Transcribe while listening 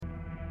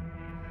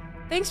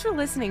Thanks for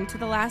listening to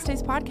the Last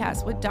Days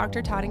podcast with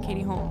Dr. Todd and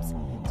Katie Holmes.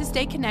 To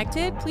stay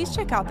connected, please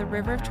check out the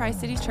River of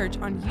Tri-Cities Church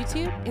on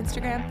YouTube,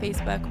 Instagram,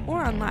 Facebook,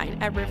 or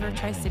online at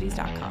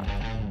riveroftricities.com.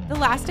 The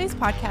Last Days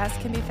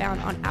podcast can be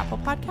found on Apple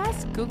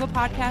Podcasts, Google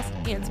Podcasts,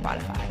 and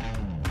Spotify.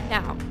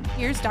 Now,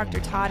 here's Dr.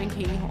 Todd and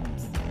Katie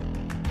Holmes.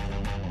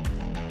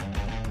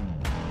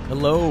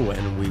 Hello,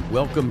 and we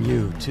welcome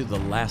you to the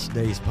Last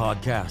Days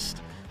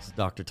podcast. This is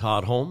Dr.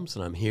 Todd Holmes,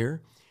 and I'm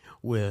here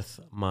with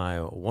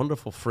my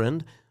wonderful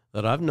friend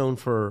that I've known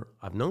for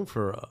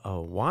a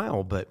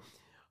while, but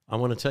I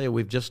want to tell you,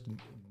 we've just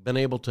been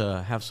able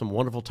to have some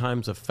wonderful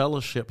times of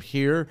fellowship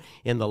here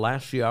in the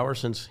last few hours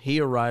since he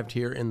arrived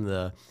here in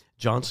the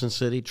Johnson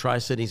City,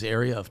 Tri-Cities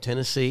area of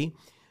Tennessee.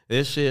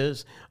 This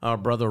is our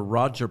brother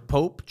Roger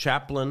Pope,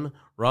 Chaplain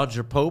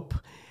Roger Pope,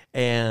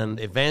 and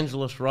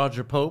Evangelist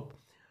Roger Pope,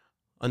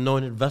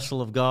 Anointed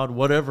Vessel of God,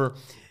 whatever.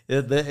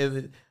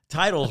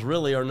 Titles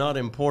really are not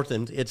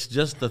important. It's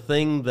just the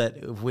thing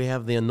that we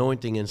have the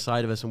anointing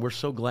inside of us, and we're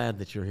so glad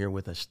that you're here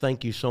with us.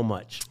 Thank you so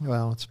much.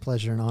 Well, it's a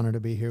pleasure and honor to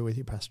be here with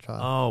you, Pastor Todd.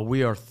 Oh,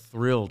 we are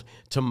thrilled.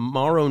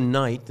 Tomorrow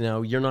night,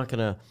 now you're not going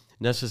to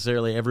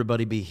necessarily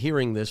everybody be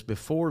hearing this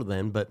before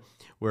then, but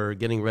we're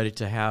getting ready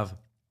to have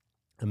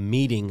a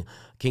meeting,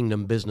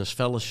 Kingdom Business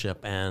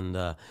Fellowship, and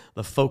the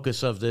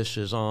focus of this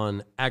is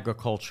on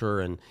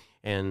agriculture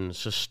and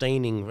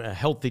sustaining a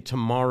healthy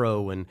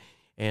tomorrow and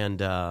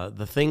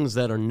the things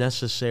that are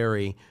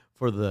necessary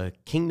for the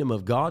kingdom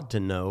of God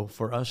to know,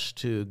 for us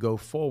to go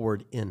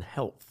forward in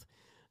health,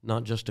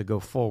 not just to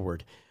go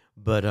forward,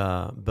 but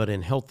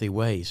in healthy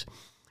ways.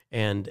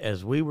 And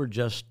as we were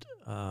just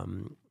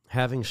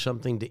having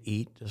something to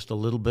eat just a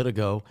little bit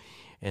ago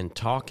and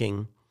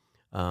talking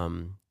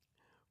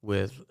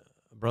with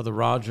Brother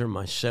Roger,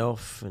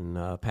 myself,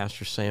 and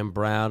Pastor Sam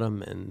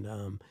Bradham,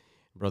 and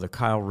Brother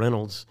Kyle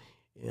Reynolds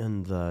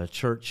in the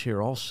church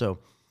here also,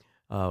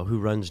 who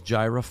runs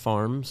Gyra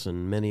Farms,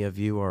 and many of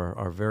you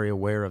are very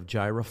aware of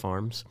Gyra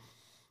Farms.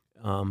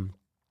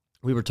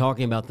 We were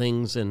talking about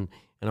things, and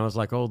I was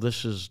like, oh,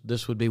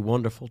 this would be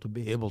wonderful to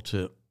be able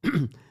to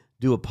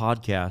do a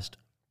podcast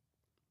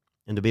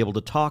and to be able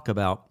to talk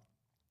about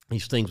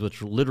these things,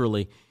 which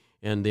literally,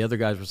 and the other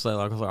guys were saying,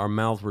 like, our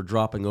mouths were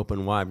dropping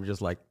open wide. We're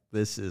just like,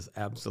 this is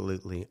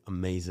absolutely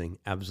amazing,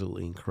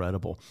 absolutely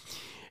incredible.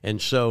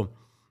 And so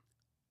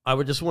I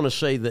would just want to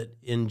say that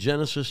in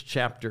Genesis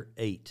chapter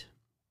 8,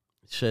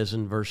 it says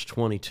in verse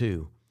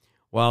 22,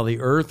 while the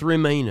earth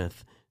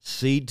remaineth,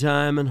 seed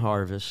time and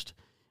harvest,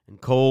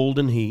 and cold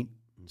and heat,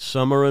 and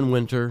summer and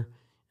winter,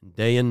 and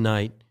day and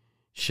night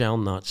shall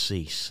not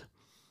cease.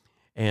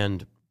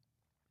 And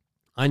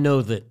I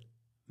know that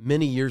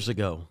many years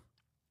ago,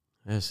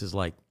 this is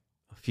like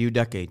a few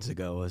decades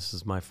ago, this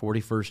is my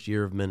 41st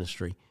year of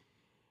ministry,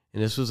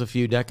 and this was a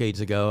few decades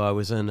ago, I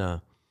was in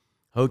a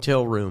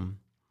hotel room,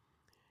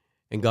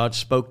 and God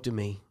spoke to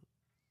me,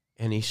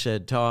 and he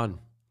said, Todd,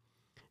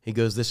 he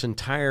goes, this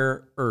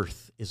entire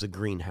earth is a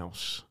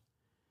greenhouse.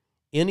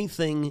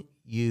 Anything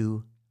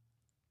you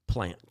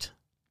plant,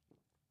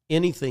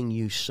 anything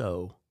you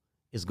sow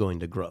is going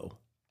to grow.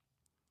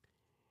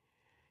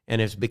 And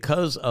it's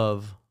because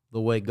of the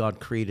way God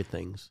created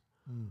things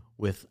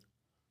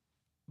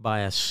by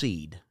a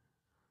seed.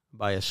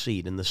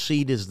 And the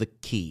seed is the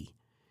key.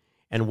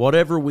 And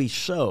whatever we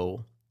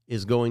sow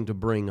is going to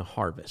bring a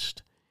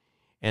harvest.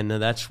 And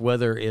that's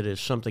whether it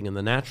is something in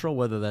the natural,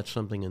 whether that's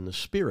something in the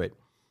spirit.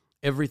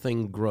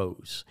 Everything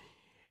grows.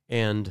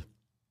 And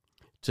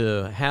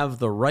to have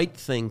the right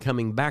thing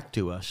coming back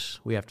to us,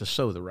 we have to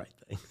sow the right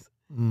thing.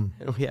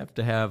 And we have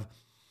to have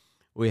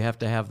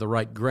the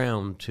right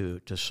ground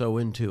to sow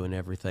into and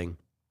everything.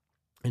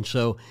 And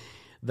so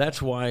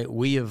that's why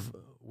we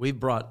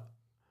brought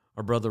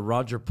our brother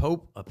Roger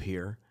Pope up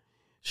here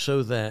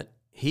so that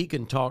he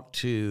can talk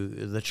to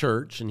the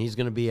church, and he's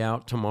going to be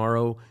out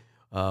tomorrow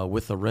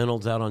with the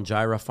Reynolds out on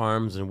Gyra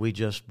Farms, and we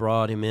just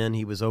brought him in.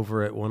 He was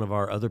over at one of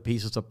our other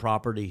pieces of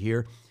property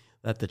here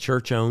that the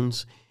church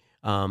owns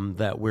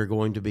that we're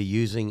going to be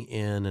using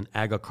in an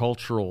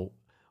agricultural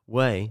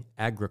way,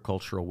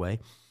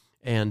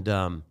 and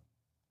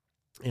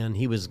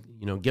he was,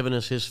 giving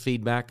us his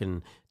feedback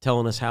and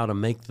telling us how to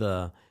make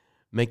the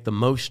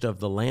most of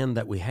the land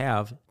that we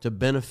have to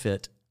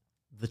benefit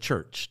the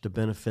church, to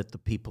benefit the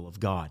people of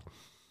God,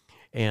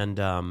 and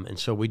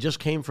so we just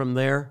came from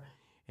there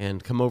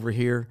and come over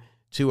here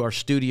to our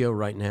studio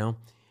right now.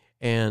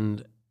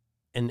 And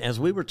as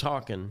we were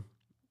talking,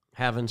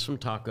 having some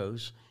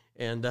tacos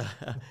and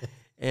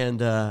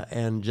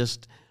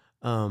just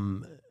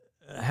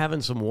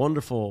having some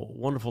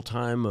wonderful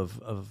time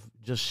of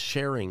just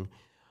sharing,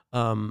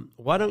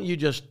 why don't you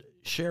just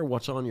share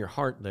what's on your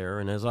heart there?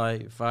 And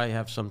if I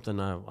have something,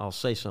 I'll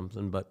say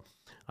something, but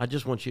I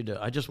just want you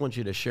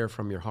to share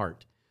from your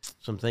heart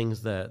some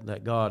things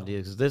that God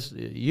is.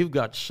 You've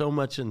got so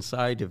much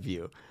inside of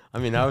you. I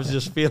mean, I was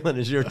just feeling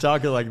as you're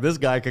talking, like this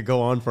guy could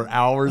go on for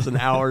hours and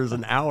hours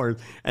and hours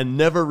and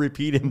never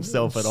repeat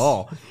himself at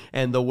all.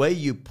 And the way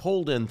you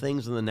pulled in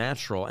things in the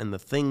natural and the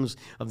things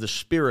of the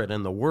Spirit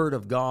and the Word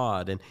of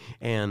God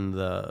and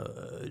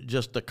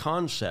just the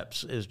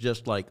concepts is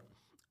just like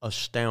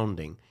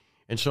astounding.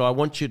 And so I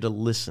want you to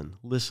listen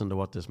to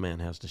what this man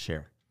has to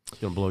share. It's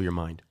going to blow your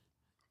mind.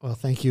 Well,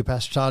 thank you,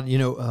 Pastor Todd. You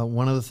know,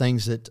 one of the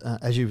things that,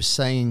 as you were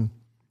saying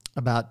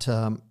about,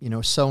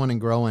 sowing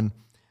and growing,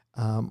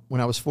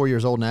 when I was 4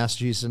 years old and asked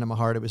Jesus into my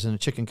heart, it was in a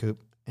chicken coop.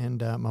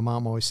 And my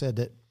mom always said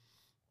that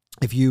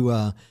if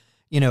you,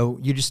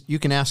 you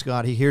can ask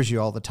God, he hears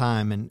you all the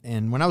time.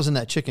 And when I was in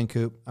that chicken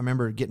coop, I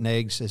remember getting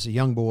eggs as a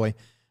young boy.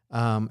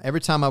 Every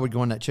time I would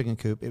go in that chicken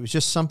coop, it was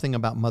just something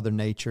about Mother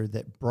Nature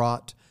that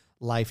brought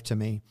life to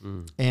me.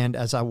 And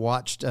as I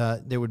watched,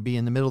 there would be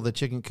in the middle of the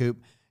chicken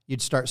coop,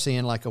 you'd start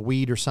seeing like a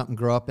weed or something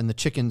grow up, and the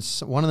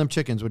chickens, one of them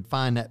chickens would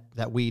find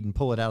that weed and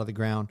pull it out of the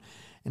ground.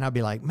 And I'd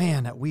be like,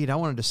 man, that weed, I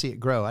wanted to see it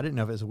grow. I didn't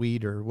know if it was a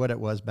weed or what it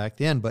was back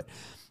then. But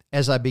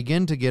as I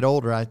began to get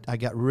older, I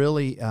got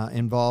really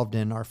involved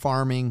in our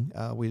farming.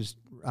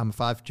 I'm a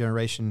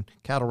 5th-generation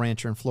cattle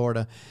rancher in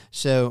Florida.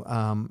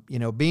 So,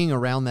 being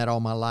around that all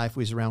my life,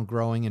 we was around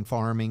growing and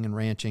farming and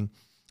ranching.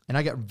 And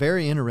I got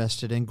very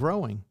interested in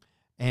growing.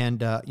 And,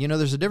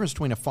 there's a difference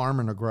between a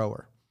farmer and a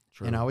grower.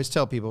 True. And I always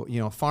tell people,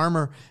 a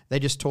farmer, they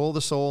just toil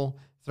the soil,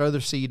 throw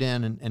their seed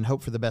in, and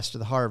hope for the best of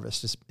the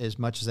harvest as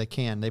much as they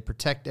can. They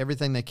protect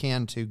everything they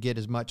can to get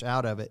as much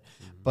out of it.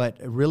 Mm-hmm. But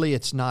really,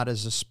 it's not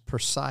as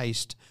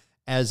precise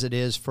as it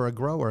is for a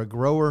grower. A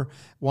grower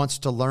wants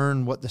to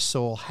learn what the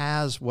soil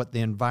has, what the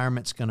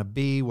environment's going to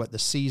be, what the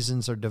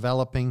seasons are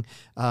developing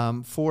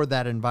for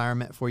that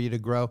environment for you to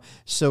grow.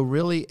 So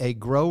really, a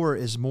grower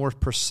is more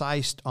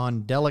precise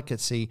on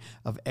delicacy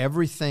of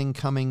everything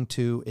coming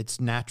to its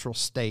natural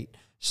state,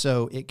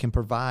 so it can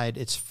provide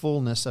its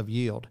fullness of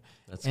yield.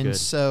 That's and good.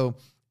 So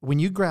when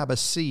you grab a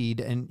seed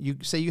and you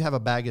say you have a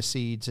bag of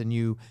seeds and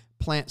you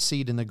plant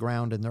seed in the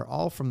ground and they're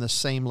all from the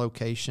same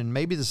location,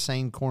 maybe the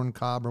same corn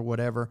cob or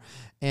whatever,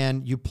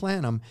 and you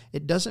plant them,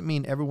 it doesn't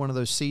mean every one of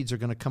those seeds are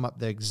going to come up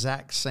the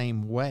exact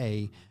same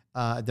way.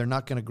 They're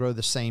not going to grow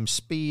the same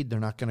speed. They're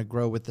not going to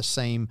grow with the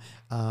same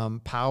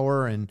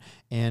power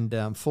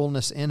and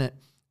fullness in it.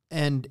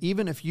 And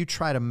even if you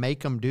try to make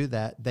them do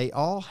that, they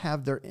all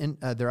have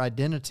their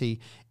identity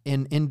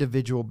in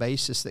individual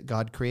basis that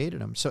God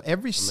created them. So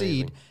every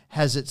seed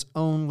has his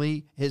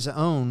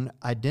own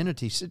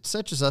identity,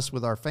 such as us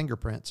with our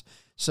fingerprints.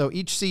 So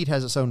each seed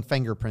has its own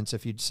fingerprints,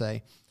 if you'd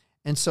say.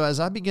 And so as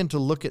I begin to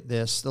look at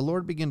this, the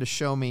Lord began to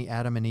show me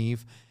Adam and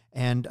Eve.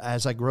 And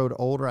as I grew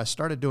older, I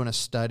started doing a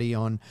study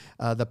on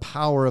the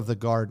power of the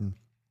garden.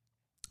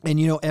 And,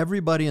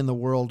 everybody in the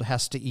world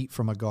has to eat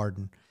from a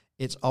garden.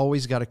 It's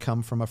always got to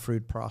come from a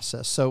fruit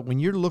process. So when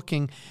you're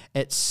looking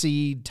at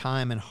seed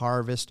time and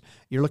harvest,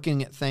 you're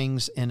looking at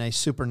things in a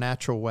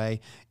supernatural way.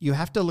 You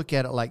have to look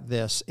at it like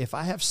this. If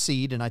I have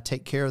seed and I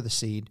take care of the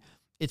seed,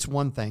 it's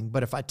one thing.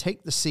 But if I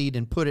take the seed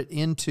and put it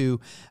into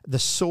the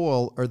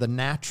soil or the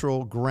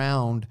natural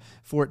ground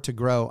for it to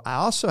grow, I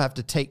also have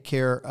to take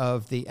care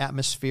of the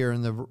atmosphere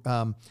and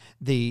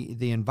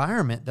the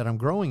environment that I'm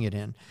growing it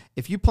in.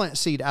 If you plant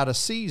seed out of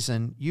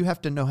season, you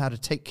have to know how to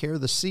take care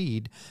of the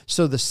seed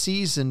so the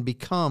season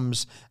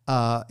becomes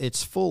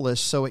its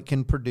fullest, so it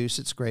can produce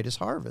its greatest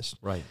harvest.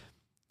 Right.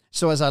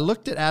 So as I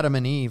looked at Adam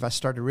and Eve, I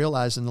started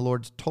realizing the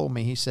Lord told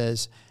me, he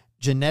says,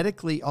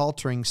 genetically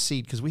altering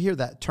seed, because we hear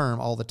that term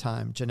all the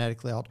time,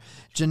 genetically altering.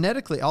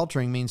 Genetically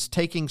altering means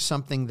taking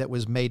something that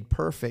was made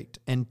perfect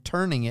and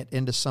turning it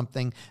into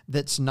something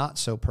that's not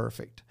so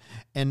perfect.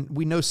 And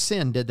we know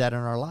sin did that in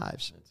our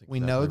lives. Exactly,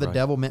 we know the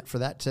devil meant for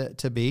that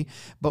to be,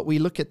 but we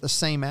look at the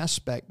same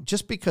aspect.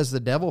 Just because the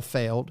devil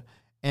failed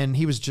and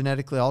he was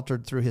genetically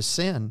altered through his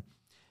sin,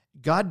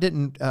 God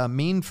didn't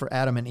mean for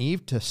Adam and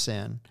Eve to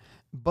sin.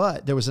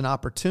 But there was an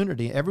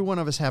opportunity. Every one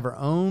of us have our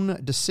own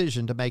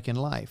decision to make in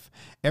life.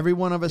 Every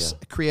one of us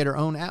create our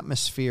own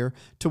atmosphere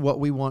to what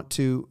we want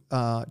to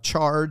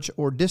charge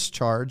or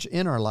discharge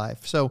in our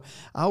life. So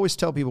I always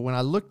tell people, when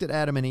I looked at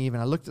Adam and Eve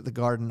and I looked at the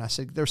garden, I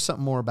said, there's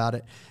something more about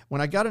it.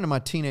 When I got into my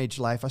teenage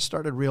life, I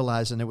started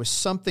realizing there was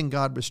something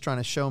God was trying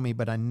to show me,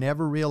 but I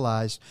never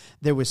realized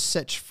there was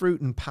such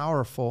fruit and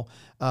powerful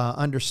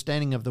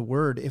understanding of the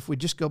word if we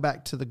just go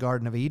back to the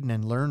Garden of Eden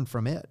and learn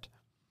from it.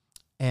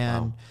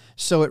 And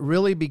so it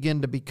really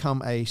began to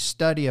become a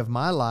study of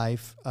my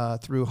life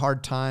through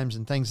hard times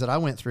and things that I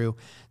went through,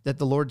 that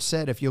the Lord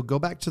said, if you'll go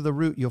back to the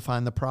root, you'll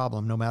find the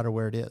problem no matter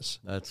where it is.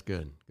 That's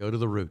good. Go to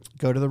the root.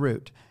 Go to the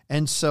root.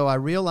 And so I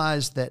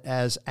realized that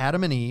as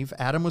Adam and Eve,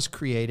 Adam was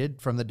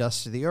created from the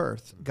dust of the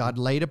earth. God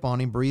laid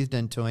upon him, breathed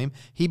into him.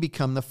 He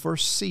became the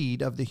first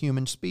seed of the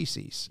human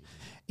species.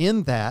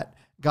 In that,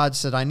 God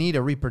said, I need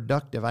a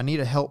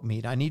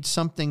helpmeet. I need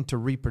something to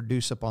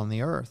reproduce upon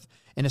the earth.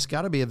 And it's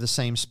got to be of the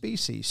same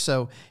species.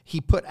 So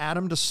he put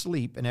Adam to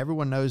sleep, and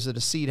everyone knows that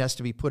a seed has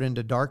to be put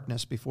into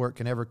darkness before it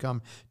can ever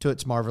come to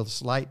its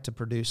marvelous light to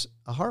produce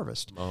a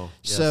harvest. Oh,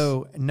 yes.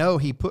 So no,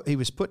 he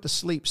was put to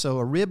sleep. So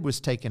a rib was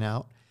taken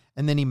out,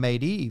 and then he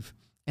made Eve.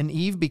 And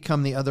Eve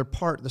became the other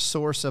part, the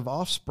source of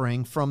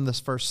offspring from this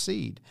first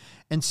seed.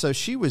 And so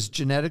she was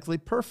genetically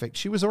perfect.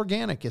 She was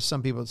organic, as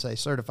some people would say,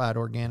 certified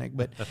organic,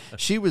 but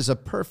she was a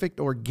perfect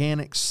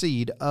organic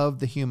seed of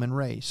the human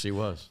race. She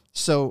was.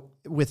 So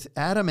with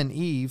Adam and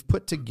Eve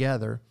put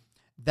together,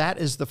 that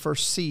is the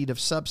first seed of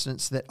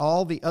substance that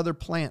all the other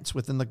plants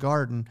within the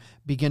garden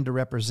begin to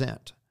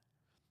represent,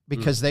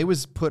 because they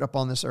was put up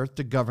on this earth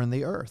to govern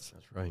the earth.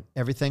 That's right.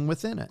 Everything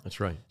within it. That's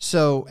right.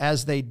 So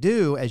as they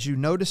do, as you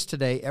notice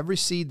today, every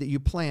seed that you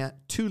plant,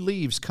 2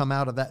 leaves come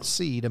out of that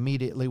seed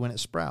immediately when it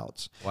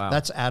sprouts. Wow.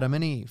 That's Adam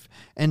and Eve.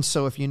 And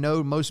so if you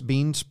know most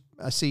beans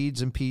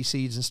seeds and pea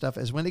seeds and stuff,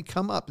 is when they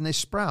come up and they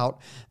sprout,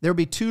 there'll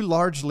be 2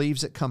 large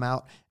leaves that come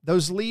out.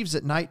 Those leaves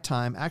at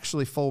nighttime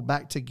actually fold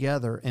back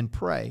together and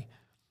pray.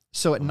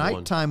 So at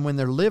nighttime, when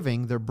they're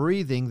living, they're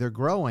breathing, they're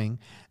growing,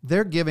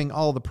 they're giving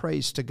all the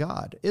praise to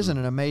God. Isn't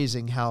it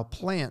amazing how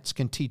plants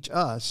can teach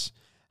us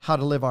how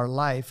to live our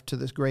life to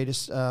this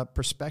greatest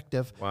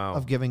perspective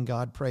of giving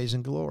God praise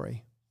and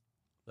glory?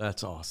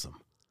 That's awesome.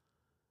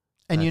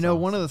 And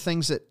one of the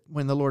things that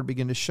when the Lord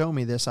began to show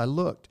me this, I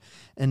looked,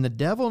 and the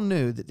devil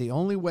knew that the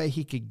only way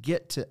he could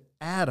get to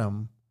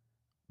Adam,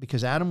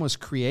 because Adam was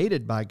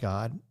created by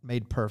God,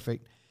 made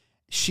perfect,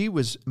 she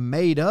was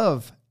made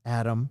of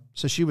Adam,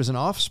 so she was an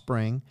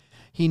offspring.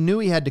 He knew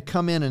he had to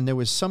come in, and there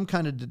was some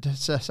kind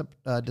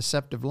of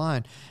deceptive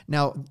line.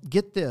 Now,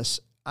 get this.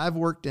 I've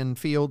worked in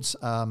fields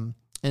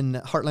in the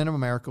heartland of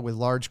America with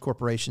large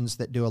corporations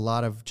that do a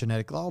lot of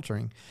genetic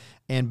altering,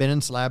 and been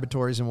in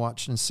laboratories and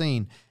watched and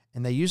seen.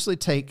 And they usually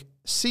take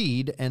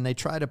seed and they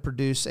try to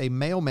produce a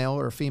male-male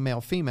or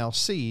female-female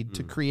seed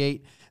to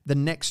create the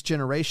next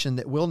generation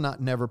that will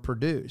not never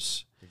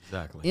produce.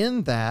 Exactly.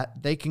 In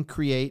that, they can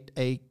create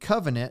a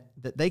covenant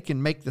that they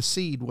can make the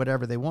seed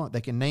whatever they want. They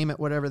can name it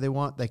whatever they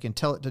want. They can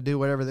tell it to do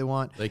whatever they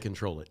want. They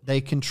control it.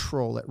 They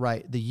control it,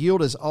 right. The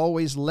yield is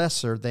always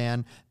lesser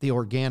than the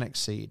organic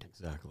seed.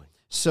 Exactly.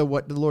 So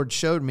what the Lord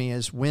showed me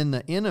is when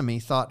the enemy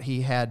thought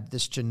he had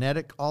this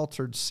genetic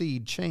altered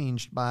seed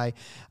changed by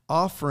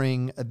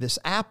offering this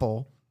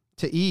apple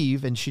to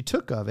Eve, and she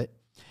took of it,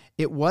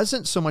 it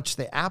wasn't so much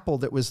the apple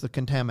that was the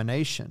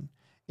contamination.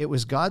 It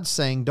was God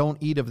saying,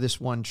 don't eat of this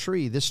one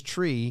tree, this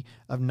tree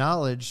of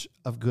knowledge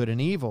of good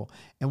and evil.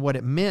 And what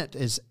it meant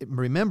is,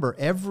 remember,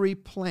 every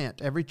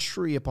plant, every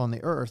tree upon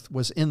the earth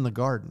was in the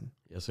garden.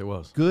 Yes, it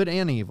was. Good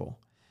and evil.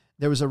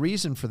 There was a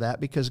reason for that,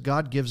 because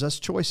God gives us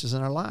choices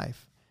in our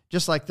life.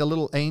 Just like the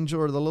little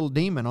angel or the little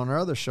demon on our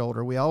other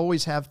shoulder, we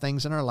always have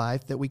things in our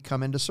life that we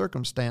come into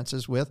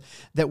circumstances with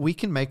that we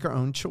can make our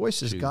own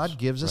choices. God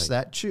gives us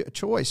that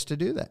choice to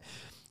do that.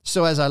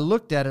 So as I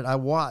looked at it, I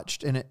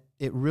watched, and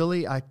it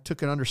really, I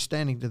took an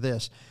understanding to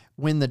this.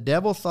 When the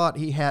devil thought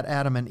he had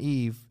Adam and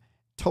Eve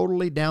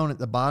totally down at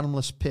the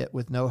bottomless pit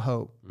with no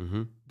hope,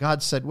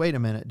 God said, wait a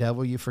minute,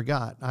 devil, you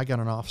forgot. I got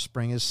an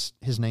offspring.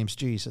 His name's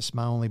Jesus,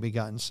 my only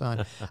begotten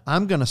son.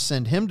 I'm going to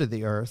send him to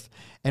the earth.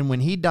 And when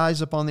he dies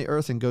upon the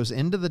earth and goes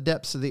into the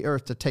depths of the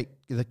earth to take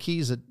the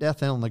keys of death,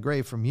 hell, and the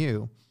grave from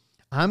you,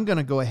 I'm going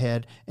to go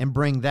ahead and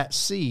bring that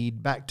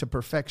seed back to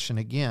perfection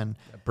again.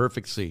 A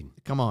perfect seed.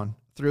 Come on.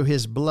 Through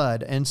his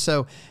blood. And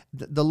so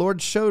the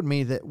Lord showed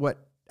me that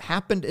what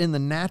happened in the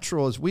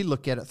natural, as we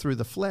look at it through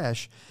the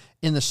flesh,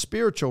 in the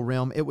spiritual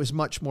realm, it was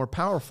much more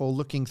powerful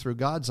looking through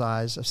God's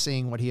eyes of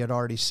seeing what he had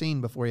already seen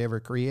before he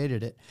ever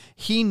created it.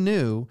 He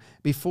knew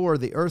before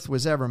the earth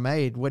was ever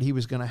made what he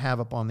was going to have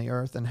upon the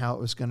earth and how it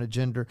was going to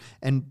gender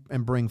and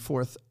bring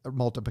forth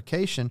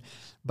multiplication.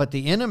 But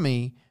the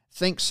enemy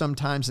thinks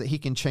sometimes that he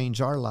can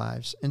change our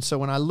lives. And so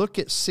when I look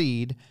at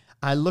seed,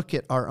 I look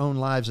at our own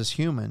lives as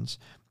humans,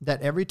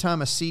 that every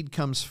time a seed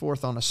comes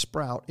forth on a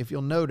sprout, if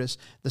you'll notice,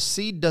 the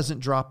seed doesn't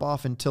drop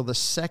off until the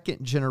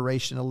second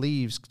generation of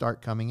leaves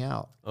start coming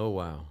out. Oh,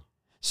 wow.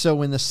 So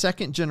when the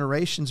second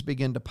generations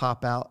begin to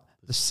pop out,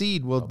 the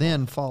seed will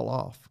then fall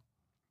off.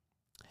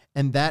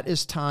 And that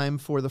is time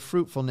for the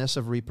fruitfulness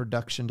of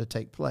reproduction to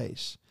take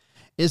place.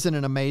 Isn't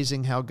it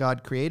amazing how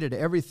God created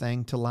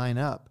everything to line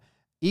up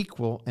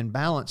equal and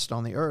balanced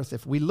on the earth?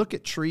 If we look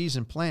at trees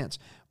and plants,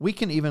 we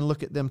can even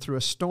look at them through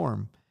a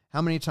storm.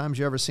 How many times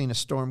you ever seen a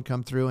storm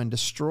come through and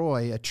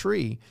destroy a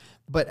tree,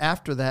 but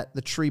after that,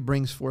 the tree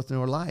brings forth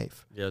new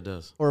life? Yeah, it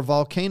does. Or a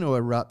volcano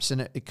erupts and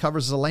it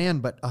covers the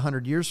land, but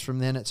 100 years from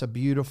then, it's a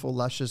beautiful,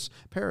 luscious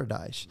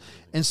paradise.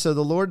 And so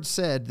the Lord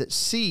said that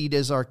seed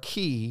is our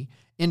key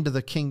into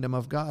the kingdom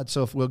of God.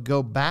 So if we'll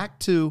go back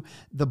to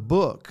the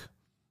book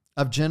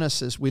of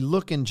Genesis, we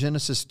look in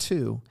Genesis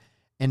 2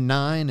 and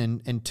 9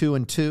 and 2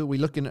 and 2. We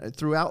look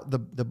throughout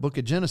the book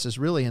of Genesis,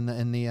 really in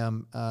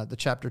the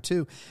chapter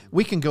 2.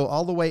 We can go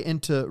all the way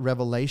into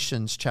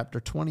Revelations chapter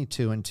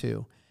 22 and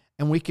 2,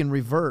 and we can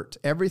revert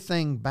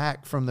everything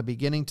back from the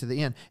beginning to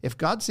the end. If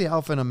God's the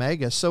Alpha and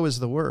Omega, so is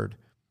the Word.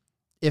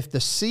 If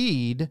the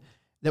seed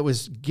that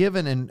was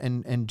given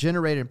and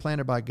generated and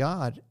planted by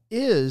God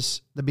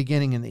is the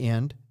beginning and the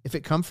end, if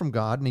it come from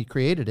God and he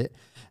created it,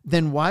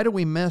 then why do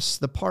we miss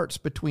the parts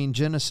between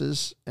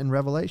Genesis and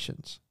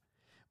Revelations?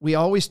 We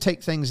always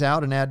take things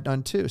out and add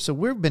unto. So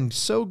we've been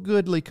so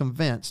goodly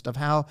convinced of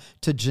how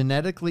to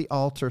genetically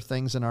alter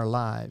things in our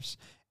lives,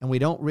 and we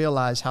don't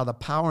realize how the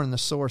power and the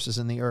source is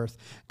in the earth.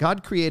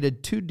 God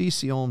created 2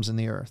 deciomes in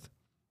the earth.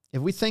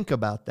 If we think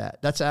about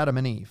that, that's Adam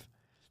and Eve.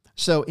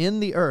 So in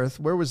the earth,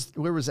 where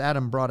was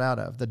Adam brought out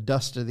of? The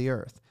dust of the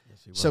earth. Yes,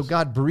 So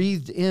God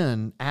breathed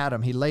in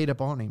Adam. He laid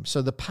upon him.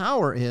 So the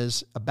power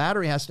is a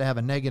battery has to have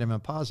a negative and a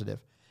positive.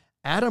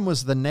 Adam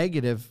was the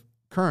negative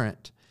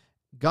current.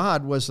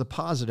 God was the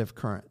positive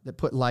current that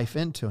put life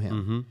into him.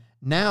 Mm-hmm.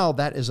 Now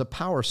that is a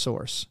power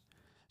source.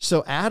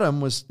 So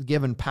Adam was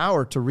given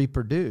power to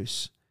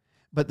reproduce,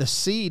 but the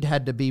seed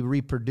had to be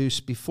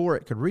reproduced before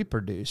it could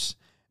reproduce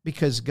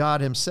because God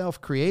himself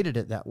created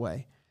it that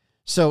way.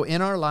 So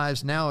in our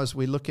lives now, as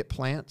we look at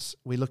plants,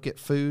 we look at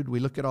food, we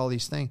look at all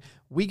these things,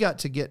 we got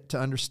to get to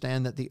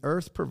understand that the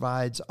earth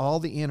provides all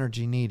the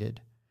energy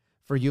needed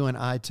for you and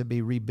I to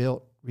be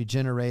rebuilt,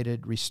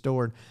 regenerated,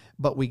 restored.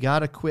 But we got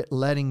to quit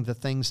letting the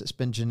things that's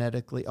been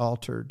genetically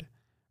altered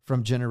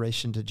from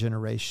generation to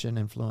generation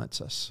influence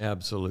us.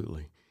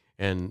 Absolutely.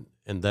 And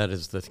that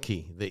is the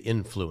key, the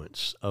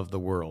influence of the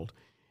world.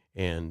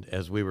 And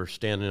as we were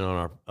standing on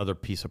our other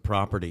piece of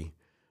property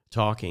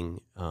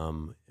talking,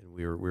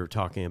 we were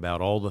talking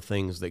about all the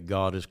things that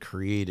God has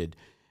created.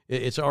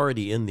 It's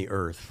already in the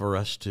earth for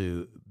us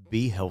to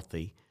be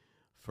healthy,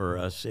 for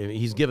us.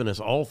 He's given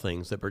us all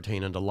things that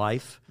pertain unto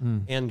life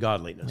and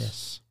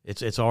godliness. Yes.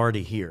 It's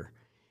already here.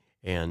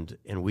 And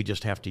we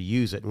just have to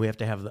use it. And we have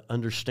to have the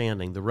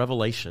understanding, the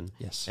revelation,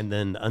 Yes. and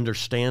then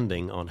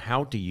understanding on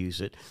how to use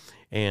it.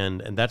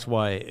 And that's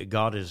why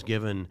God has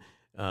given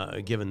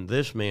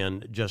this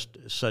man just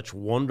such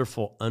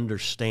wonderful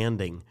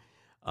understanding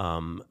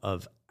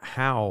of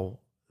how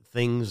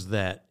things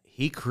that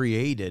he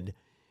created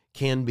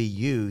can be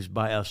used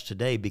by us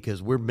today,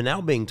 because we're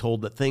now being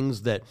told that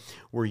things that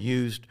were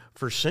used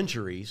for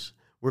centuries,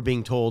 we're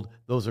being told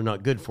those are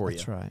not good for you.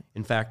 That's right.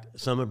 In fact,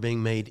 some are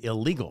being made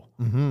illegal.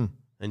 Mm-hmm.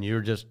 And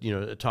you're just,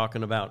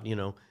 talking about,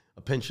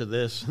 a pinch of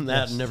this and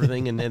that and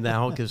everything, and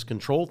how it can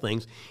control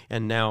things.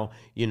 And now,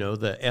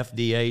 the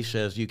FDA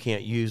says you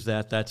can't use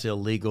that. That's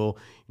illegal.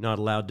 You're not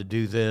allowed to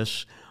do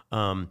this.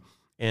 And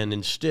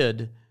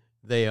instead,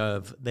 they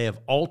have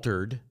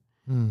altered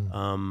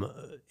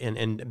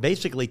and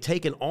basically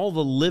taken all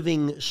the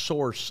living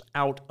source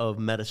out of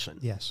medicine.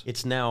 Yes.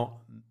 It's now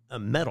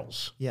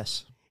metals.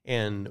 Yes.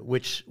 And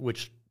which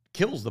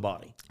kills the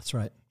body. That's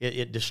right.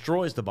 It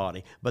destroys the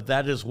body. But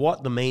that is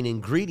what the main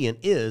ingredient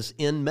is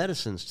in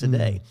medicines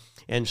today.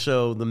 And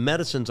so the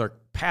medicines are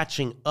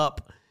patching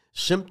up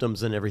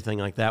symptoms and everything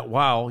like that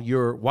while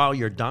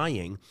you're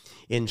dying.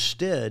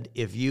 Instead,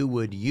 if you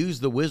would use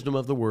the wisdom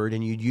of the word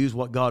and you'd use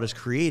what God has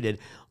created,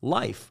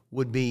 life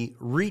would be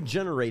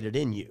regenerated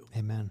in you.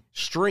 Amen.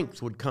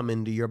 Strength would come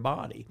into your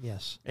body.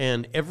 Yes.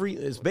 And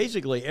it's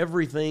basically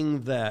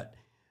everything that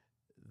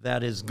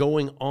is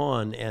going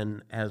on,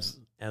 and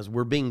as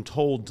we're being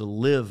told to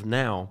live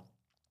now,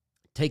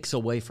 takes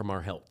away from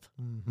our health.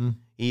 Mm-hmm.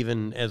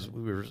 Even as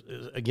we were,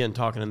 again,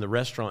 talking in the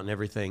restaurant and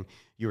everything,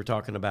 you were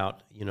talking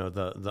about,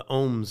 the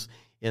ohms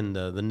in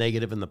the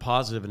negative and the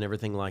positive and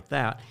everything like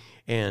that.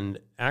 And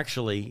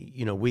actually,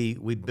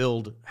 we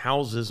build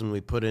houses and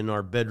we put in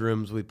our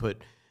bedrooms, we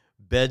put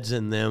beds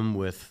in them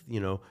with,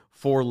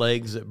 4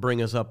 legs that bring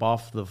us up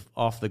off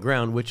the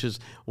ground, which is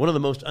one of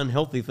the most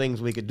unhealthy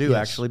things we could do,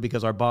 actually,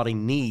 because our body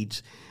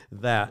needs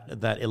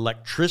that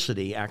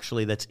electricity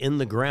actually that's in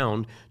the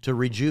ground to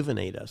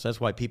rejuvenate us. That's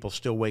why people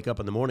still wake up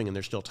in the morning and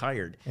they're still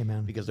tired.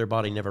 Amen. Because their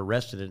body never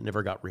rested, it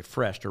never got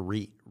refreshed or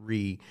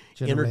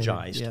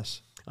re-energized.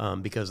 Yes.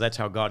 Because that's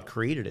how God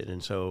created it.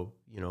 And so,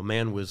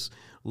 man was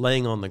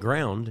laying on the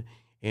ground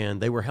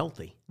and they were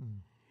healthy.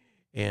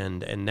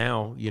 And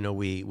now,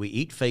 we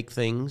eat fake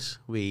things.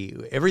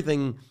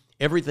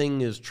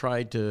 Everything is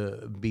tried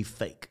to be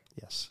fake.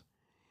 Yes.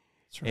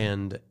 That's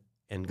right.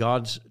 And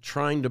God's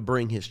trying to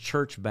bring his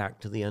church back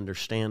to the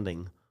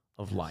understanding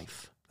of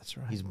life. That's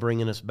right. He's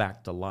bringing us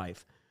back to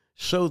life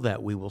so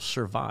that we will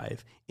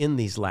survive in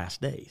these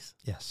last days.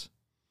 Yes.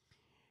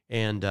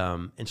 And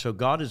so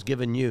God has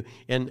given you,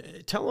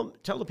 and tell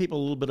the people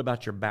a little bit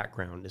about your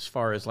background as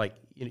far as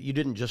you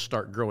didn't just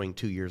start growing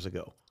 2 years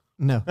ago.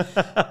 No.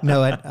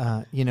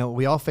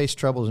 We all face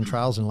troubles and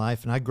trials in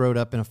life, and I grew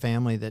up in a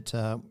family that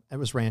it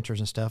was ranchers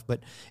and stuff.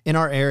 But in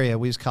our area,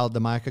 we was called the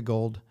Micah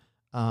Gold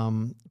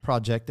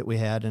project that we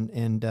had,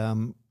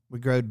 and we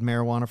growed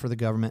marijuana for the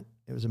government.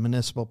 It was a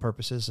municipal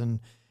purposes,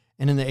 and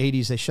in the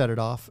 80s they shut it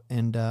off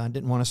and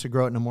didn't want us to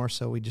grow it no more,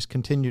 so we just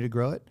continued to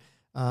grow it.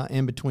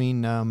 In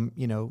between,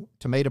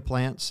 tomato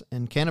plants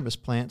and cannabis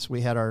plants,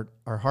 we had our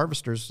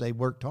harvesters. They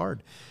worked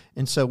hard.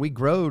 And so we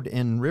growed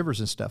in rivers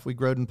and stuff. We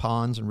growed in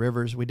ponds and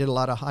rivers. We did a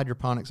lot of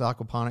hydroponics,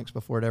 aquaponics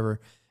before it ever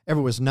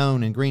was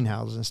known in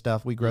greenhouses and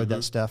stuff. We growed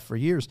that stuff for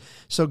years.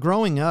 So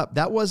growing up,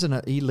 that wasn't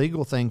an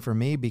illegal thing for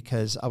me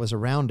because I was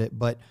around it.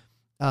 But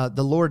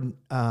the Lord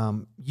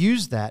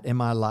used that in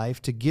my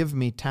life to give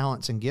me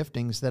talents and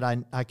giftings that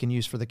I can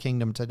use for the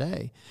kingdom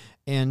today.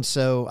 And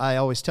so I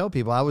always tell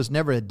people I was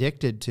never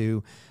addicted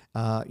to,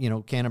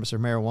 cannabis or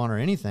marijuana or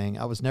anything.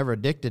 I was never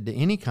addicted to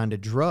any kind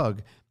of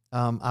drug.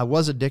 I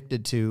was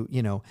addicted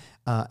to,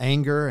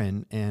 anger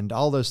and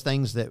all those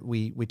things that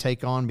we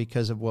take on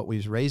because of what we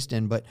was raised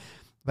in. But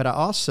I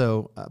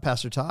also,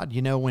 Pastor Todd,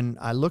 when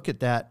I look at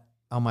that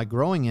on my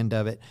growing end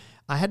of it,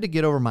 I had to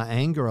get over my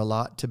anger a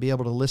lot to be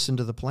able to listen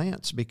to the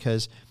plants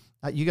because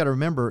you got to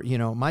remember,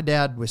 my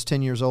dad was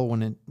 10 years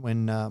old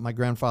when my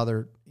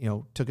grandfather,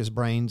 took his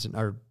brains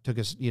or took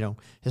his,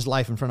 his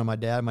life in front of my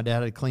dad. My dad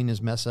had to clean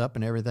his mess up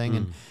and everything.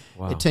 And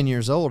wow. at 10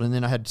 years old, and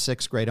then I had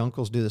 6 great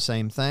uncles do the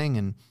same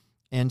thing.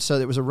 And so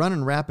there was a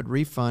running rapid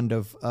refund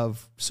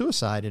of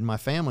suicide in my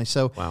family.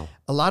 So wow.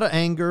 a lot of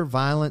anger,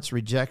 violence,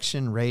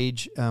 rejection,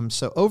 rage.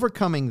 So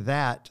overcoming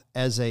that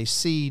as a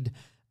seed,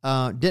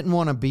 didn't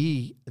want to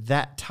be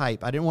that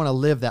type. I didn't want to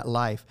live that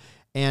life.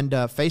 And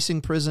facing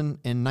prison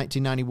in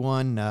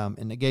 1991,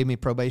 and it gave me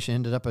probation,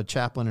 ended up a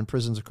chaplain in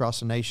prisons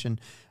across the nation.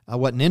 I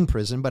wasn't in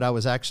prison, but I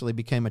was actually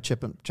became a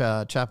chaplain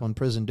in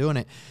prison doing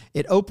it.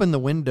 It opened the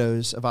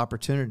windows of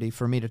opportunity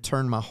for me to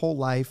turn my whole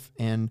life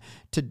and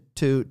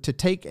to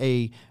take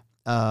a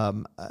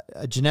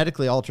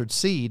genetically altered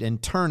seed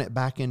and turn it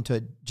back into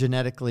a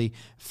genetically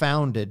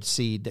founded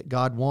seed that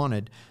God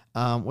wanted.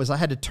 Was I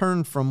had to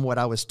turn from what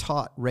I was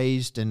taught,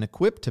 raised, and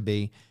equipped to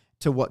be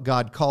to what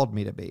God called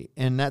me to be.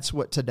 And that's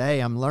what today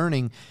I'm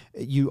learning.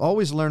 You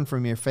always learn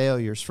from your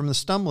failures, from the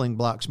stumbling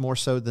blocks more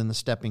so than the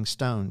stepping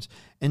stones.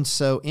 And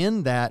so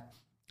in that,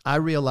 I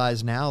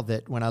realize now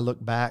that when I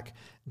look back,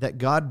 that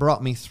God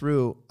brought me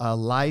through a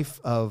life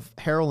of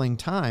harrowing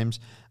times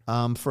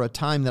for a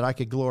time that I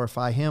could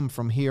glorify Him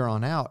from here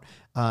on out.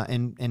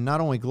 And not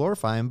only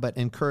glorify Him, but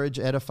encourage,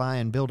 edify,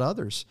 and build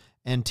others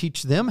and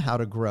teach them how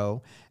to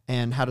grow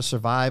and how to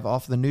survive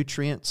off the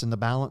nutrients and the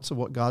balance of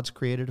what God's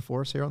created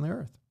for us here on the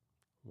earth.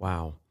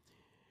 Wow.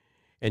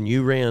 And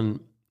you've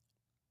run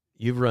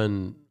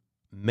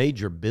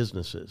major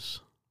businesses.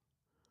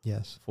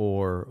 Yes.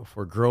 For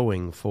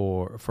growing,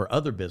 for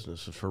other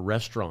businesses, for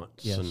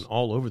restaurants, yes. and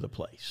all over the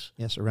place.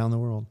 Yes, around the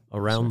world.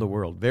 Around the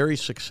world. Very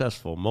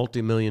successful,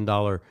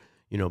 multi-million-dollar,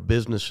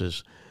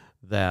 businesses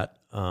that,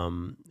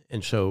 and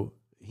so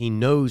he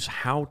knows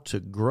how to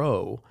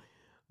grow,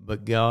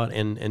 but God,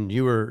 and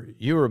you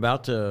were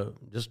about to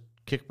just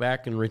kick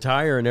back and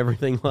retire and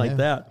everything like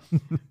that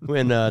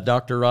when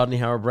Dr. Rodney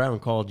Howard-Browne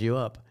called you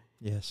up.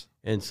 Yes.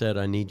 And said,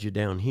 I need you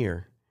down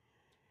here.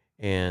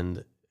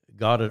 And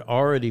God had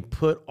already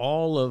put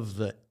all of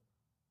the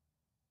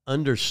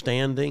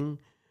understanding,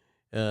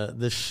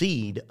 the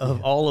seed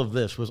of all of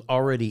this was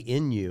already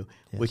in you,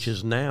 which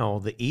is now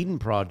the Eden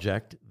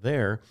Project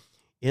there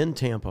in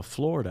Tampa,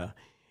 Florida.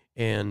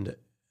 And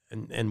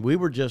we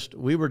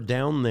were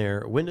down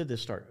there. When did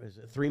this start? Was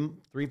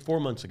it 4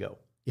 months ago?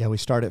 Yeah, we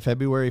started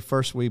February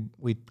 1st.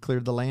 We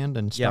cleared the land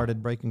and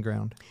started breaking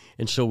ground.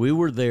 And so we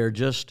were there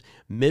just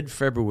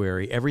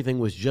mid-February. Everything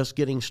was just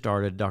getting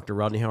started. Dr.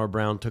 Rodney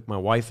Howard-Browne took my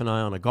wife and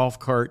I on a golf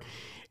cart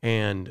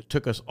and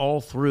took us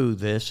all through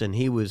this. And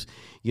he was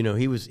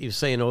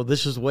saying, oh,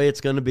 this is the way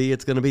it's going to be.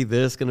 It's going to be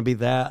this, going to be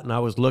that. And I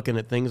was looking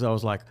at things. I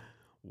was like,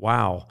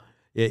 wow,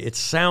 it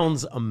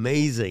sounds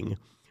amazing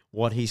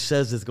what he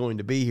says is going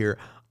to be here.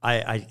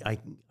 I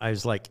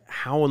was like,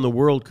 how in the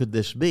world could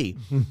this be?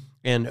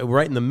 And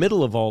right in the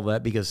middle of all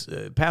that, because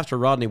Pastor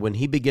Rodney, when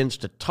he begins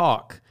to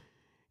talk,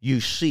 you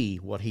see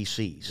what he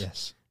sees.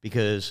 Yes.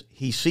 Because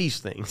he sees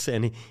things,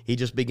 and he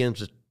just begins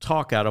to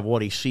talk out of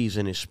what he sees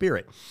in his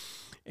spirit.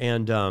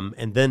 And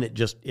then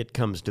it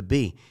comes to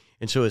be.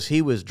 And so as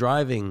he was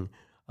driving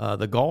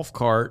the golf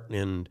cart,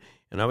 and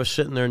I was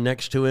sitting there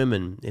next to him,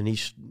 and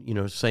he's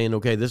saying,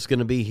 okay, this is going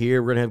to be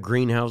here. We're going to have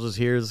greenhouses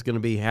here. This is going to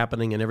be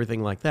happening and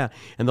everything like that.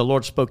 And the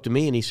Lord spoke to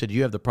me, and he said,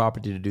 you have the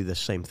property to do the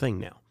same thing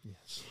now.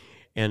 Yes.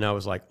 And I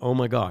was like, oh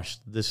my gosh,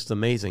 this is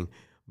amazing.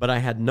 But I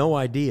had no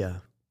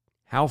idea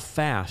how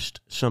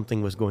fast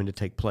something was going to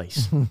take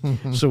place.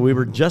 So we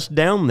were just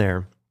down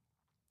there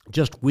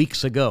just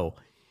weeks ago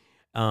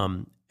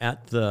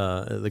at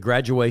the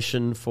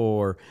graduation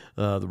for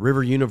the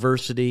River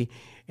University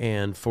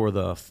and for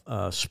the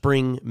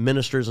Spring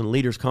Ministers and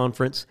Leaders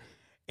Conference.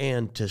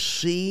 And to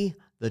see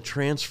the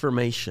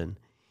transformation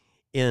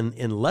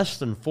in less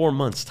than 4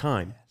 months'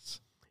 time,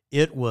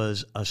 it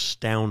was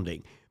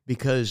astounding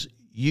because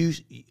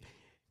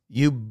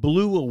you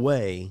blew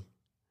away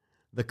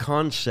the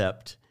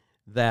concept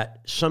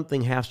that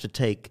something has to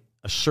take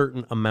a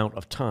certain amount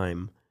of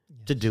time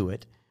to do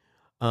it.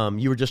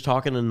 You were just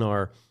talking in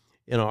our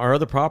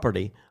other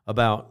property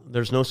about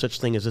there's no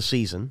such thing as a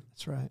season.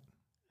 That's right.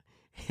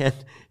 And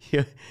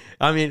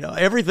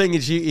everything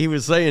he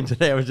was saying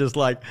today, I was just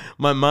like,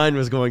 my mind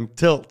was going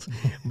tilt.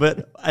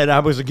 And I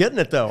was getting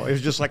it, though. It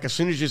was just like, as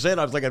soon as you said it,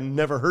 I was like, I've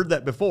never heard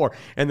that before.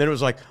 And then it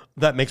was like,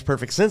 that makes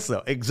perfect sense,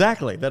 though.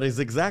 Exactly. That is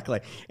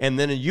exactly. And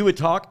then you would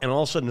talk, and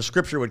all of a sudden the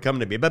scripture would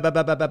come to me.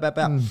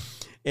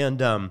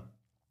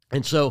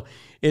 And so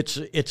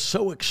it's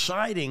so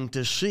exciting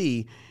to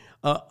see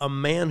a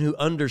man who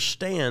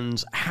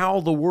understands how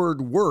the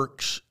word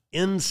works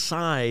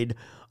inside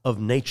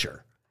of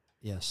nature.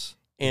 Yes.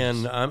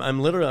 And I'm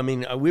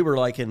literally, we were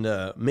like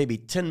maybe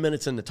 10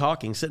 minutes into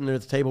talking, sitting there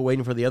at the table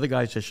waiting for the other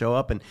guys to show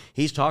up, and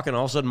he's talking,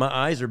 all of a sudden my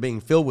eyes are being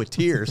filled with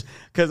tears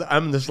because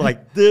I'm just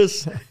like,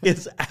 this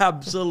is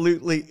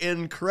absolutely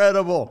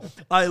incredible.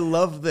 I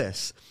love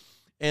this.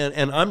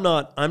 And I'm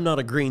not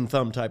a green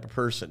thumb type of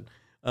person.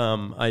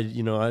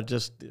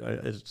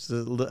 It's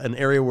an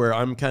area where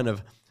I'm kind of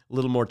a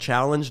little more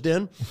challenged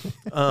in.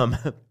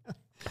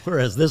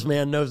 Whereas this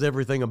man knows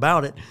everything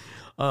about it.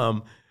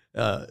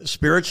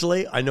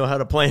 Spiritually, I know how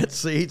to plant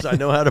seeds. I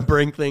know how to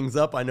bring things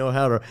up. I know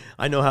how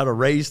to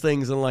raise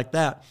things and like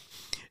that.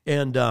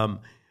 And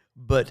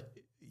but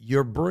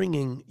you're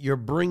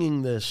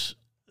bringing this.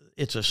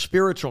 It's a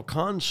spiritual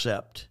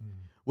concept,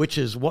 which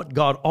is what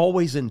God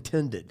always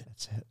intended.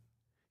 That's it.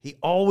 He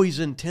always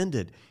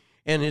intended.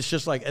 And it's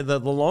just like the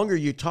longer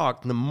you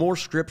talk, the more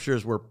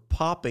scriptures were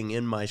popping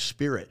in my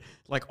spirit,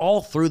 like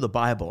all through the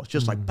Bible. It's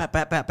just like pat,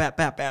 pat, pat, pat,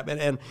 pat,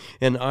 pat,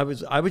 and I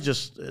was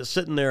just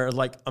sitting there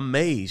like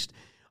amazed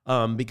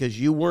because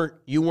you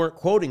weren't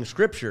quoting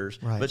scriptures,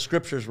 right. but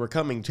scriptures were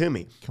coming to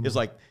me. It's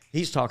like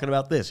he's talking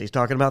about this, he's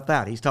talking about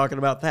that, he's talking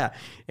about that,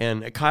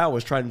 and Kyle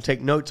was trying to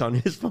take notes on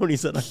his phone. He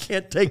said, "I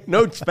can't take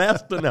notes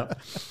fast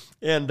enough,"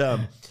 and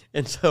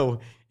so.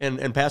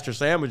 And Pastor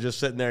Sam was just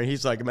sitting there, and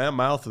he's like, "My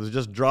mouth was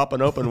just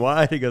dropping open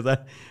wide." He goes,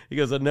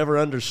 "I never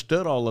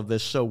understood all of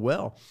this so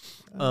well."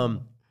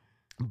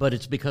 But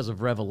it's because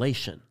of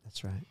revelation.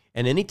 That's right.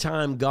 And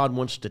anytime God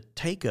wants to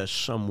take us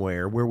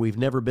somewhere where we've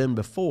never been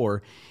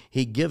before,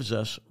 He gives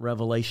us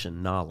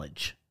revelation,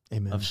 knowledge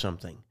of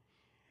something.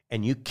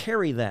 And you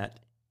carry that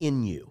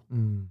in you.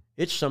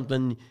 It's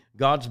something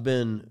God's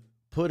been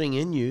putting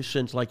in you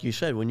since, like you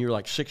said, when you're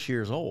like 6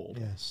 years old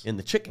in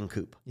the chicken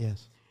coop.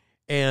 Yes.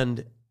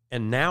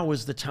 And now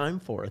is the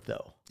time for it,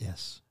 though.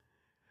 Yes.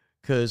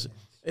 Because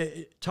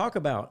talk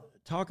about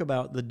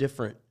the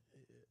different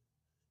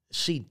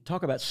seed.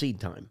 Talk about seed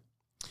time,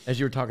 as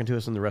you were talking to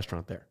us in the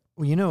restaurant there.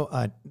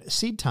 Well,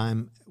 seed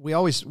time. We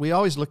always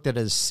looked at it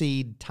as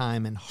seed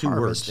time and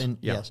harvest. Two words.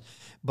 Yes,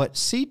 but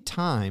seed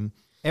time.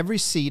 Every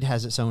seed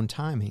has its own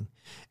timing.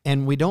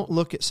 And we don't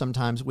look at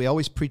sometimes, we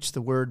always preach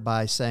the word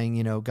by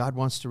saying, God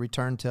wants to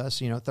return to us,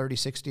 30,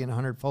 60, and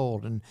 100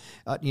 fold. And,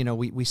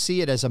 we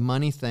see it as a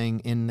money thing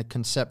in the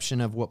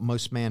conception of what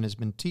most man has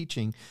been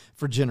teaching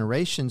for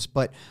generations.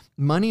 But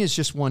money is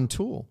just one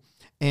tool.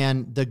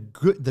 And the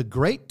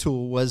great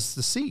tool was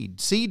the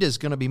seed. Seed is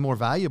going to be more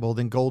valuable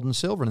than gold and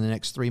silver in the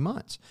next 3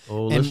 months.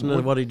 Oh, listen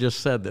to what he just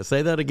said.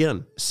 Say that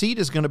again. Seed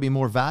is going to be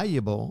more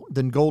valuable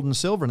than gold and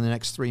silver in the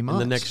next 3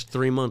 months. In the next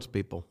 3 months,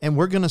 people. And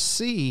we're going to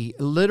see,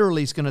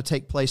 literally it's going to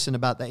take place in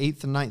about the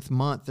 8th and 9th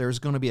month. There's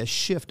going to be a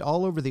shift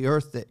all over the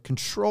earth that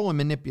control and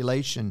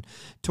manipulation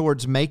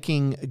towards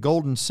making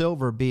gold and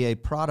silver be a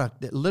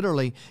product that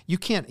literally you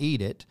can't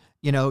eat it.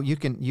 You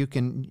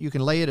can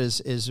lay it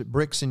as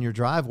bricks in your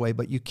driveway,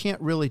 but you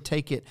can't really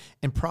take it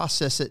and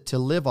process it to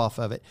live off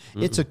of it.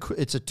 Mm-mm.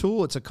 It's a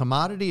tool, it's a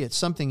commodity, it's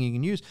something you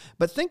can use.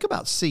 But think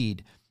about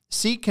seed.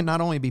 Seed can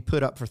not only be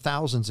put up for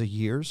thousands of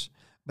years,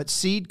 but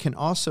seed can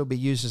also be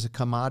used as a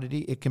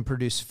commodity. It can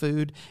produce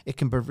food. It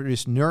can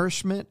produce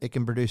nourishment. It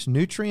can produce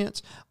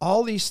nutrients.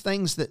 All these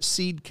things that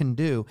seed can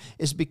do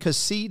is because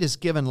seed is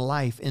given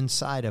life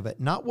inside of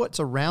it, not what's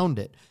around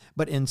it,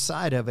 but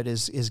inside of it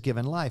is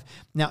given life.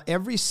 Now,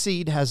 every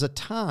seed has a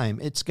time.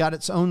 It's got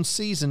its own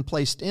season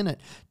placed in it.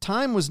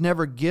 Time was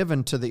never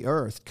given to the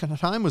earth.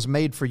 Time was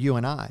made for you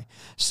and I.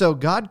 So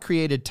God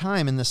created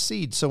time in the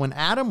seed. So when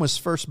Adam was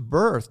first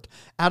birthed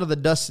out of the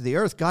dust of the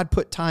earth, God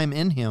put time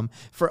in him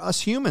for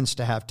us humans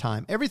to have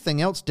time. Everything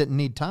else didn't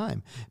need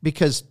time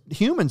because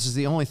humans is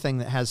the only thing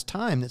that has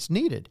time that's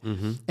needed.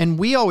 Mm-hmm. And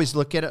we always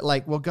look at it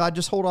like, well, God,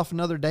 just hold off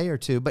another day or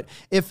two. But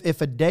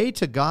if a day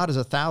to God is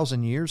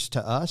 1,000 years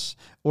to us,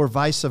 or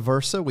vice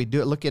versa, we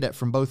look at it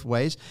from both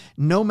ways.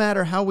 No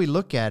matter how we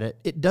look at it,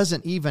 it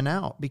doesn't even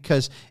out,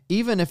 because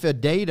even if a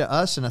day to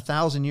us and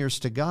 1,000 years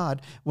to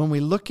God, when we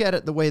look at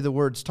it the way the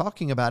Word's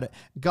talking about it,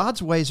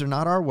 God's ways are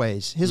not our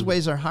ways. His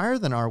ways are higher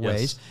than our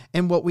ways.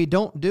 And what we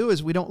don't do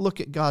is we don't look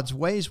at God's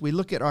ways. We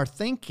look at our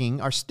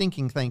thinking, our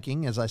stinking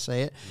thinking, as I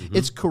say it. Mm-hmm.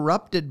 It's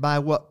corrupted by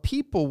what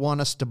people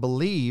want us to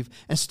believe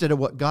instead of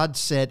what God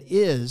said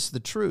is the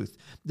truth.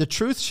 The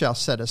truth shall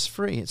set us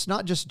free. It's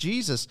not just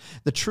Jesus.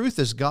 The truth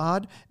is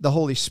God, the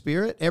Holy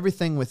Spirit.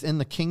 Everything within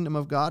the kingdom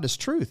of God is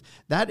truth.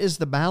 That is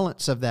the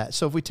balance of that.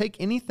 So if we take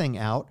anything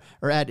out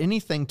or add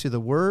anything to the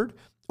Word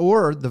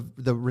or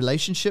the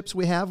relationships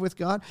we have with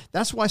God,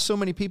 that's why so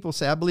many people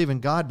say, I believe in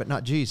God, but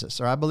not Jesus,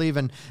 or I believe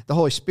in the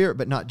Holy Spirit,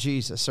 but not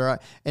Jesus,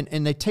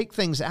 and they take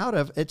things out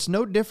of. It's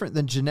no different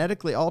than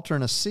genetically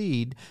altering a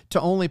seed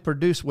to only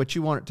produce what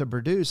you want it to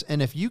produce.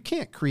 And if you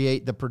can't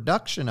create the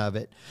production of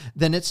it,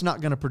 then it's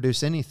not going to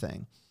produce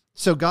anything.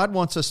 So God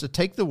wants us to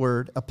take the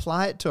Word,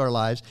 apply it to our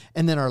lives,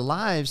 and then our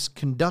lives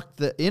conduct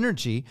the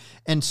energy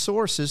and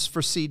sources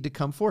for seed to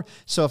come forth.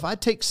 So if I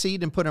take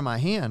seed and put it in my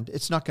hand,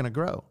 it's not going to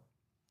grow.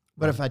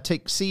 But if I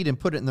take seed and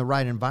put it in the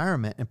right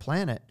environment and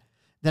plant it,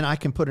 then I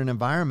can put an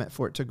environment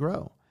for it to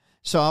grow.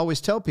 So I always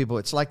tell people,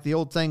 it's like the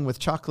old thing with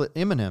chocolate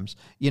M&Ms.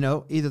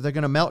 Either they're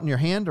going to melt in your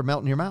hand or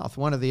melt in your mouth,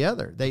 one or the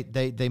other.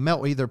 They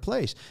melt either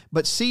place.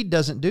 But seed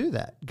doesn't do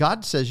that.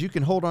 God says you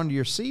can hold on to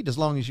your seed as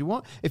long as you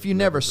want. If you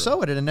never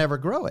sow it, it'll never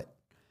grow it.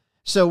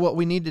 So what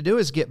we need to do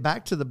is get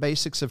back to the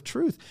basics of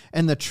truth.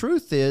 And the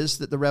truth is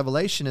that the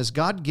revelation is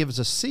God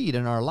gives us seed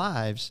in our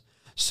lives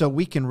so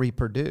we can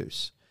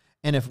reproduce.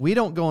 And if we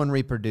don't go and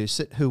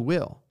reproduce it, who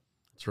will?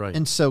 That's right.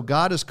 And so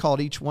God has called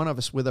each one of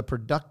us with a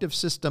productive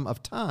system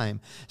of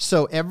time.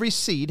 So every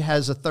seed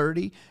has a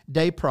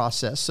 30-day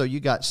process. So you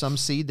got some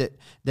seed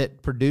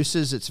that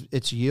produces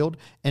its yield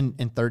in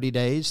 30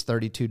 days,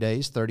 32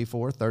 days,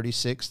 34,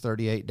 36,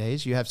 38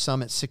 days. You have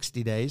some at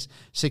 60 days,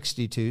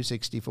 62,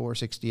 64,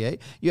 68.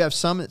 You have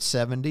some at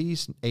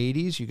 70s,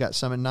 80s. You got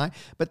some at 9.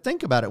 But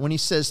think about it. When he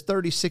says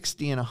 30,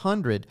 60, and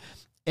 100,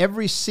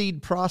 every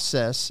seed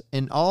process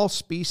in all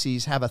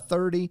species have a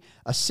 30,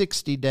 a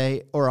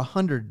 60-day, or a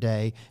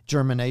 100-day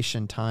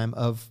germination time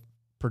of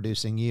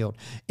producing yield.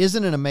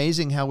 Isn't it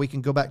amazing how we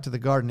can go back to the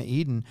Garden of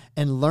Eden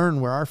and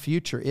learn where our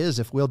future is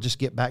if we'll just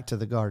get back to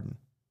the garden?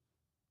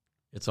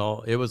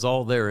 It was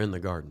all there in the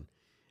garden.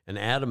 And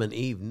Adam and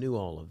Eve knew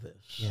all of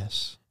this.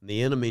 Yes.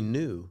 The enemy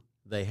knew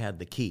they had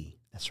the key.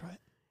 That's right.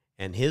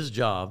 And his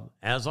job,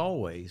 as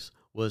always,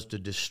 was to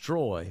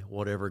destroy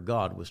whatever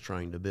God was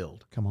trying to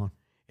build. Come on.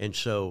 And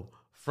so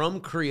from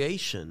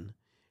creation,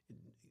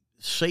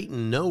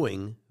 Satan,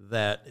 knowing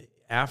that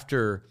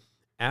after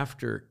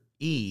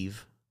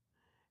Eve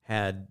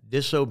had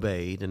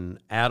disobeyed and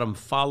Adam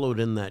followed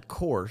in that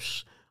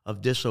course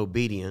of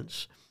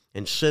disobedience,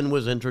 and sin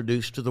was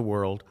introduced to the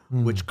world,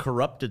 which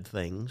corrupted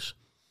things,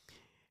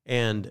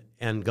 and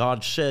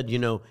God said,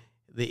 that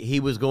he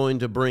was going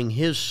to bring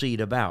his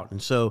seed about.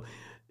 And so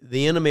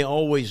the enemy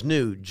always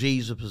knew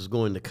Jesus was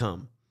going to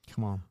come.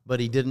 Come on. But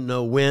he didn't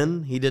know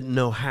when, he didn't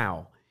know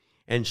how.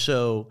 And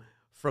so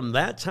from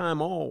that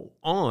time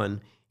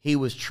on, he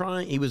was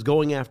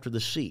going after the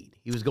seed.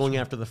 He was going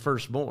after the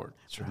firstborn.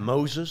 Right.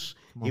 Moses,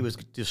 he was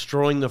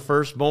destroying the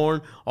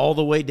firstborn all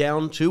the way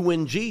down to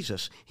when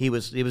Jesus, he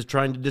was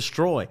trying to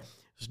destroy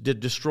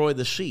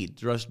the seed,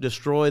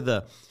 destroy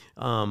the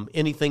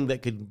anything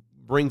that could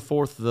bring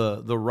forth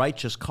the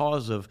righteous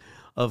cause of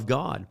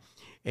God.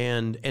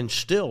 And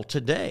still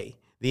today,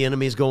 the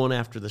enemy is going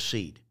after the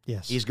seed.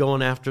 Yes. He's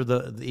going after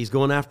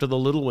the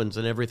little ones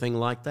and everything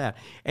like that.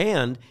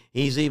 And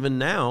he's even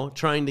now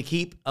trying to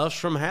keep us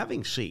from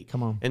having seed.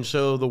 Come on. And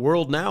so the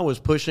world now is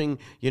pushing,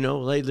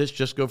 let's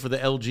just go for the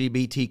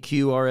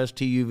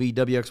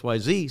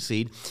LGBTQRSTUVWXYZ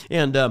seed.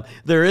 And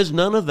there is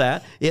none of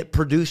that. It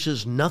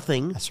produces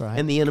nothing. That's right.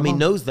 And the enemy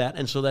knows that,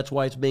 and so that's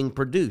why it's being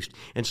produced.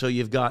 And so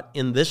you've got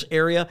in this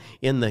area,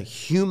 in the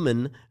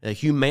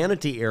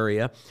humanity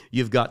area,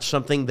 you've got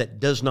something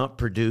that does not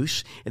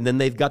produce, and then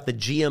they've got the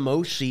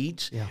GMO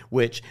seeds,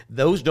 which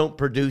those don't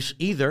produce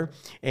either,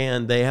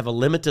 and they have a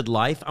limited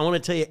life. I want to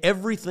tell you,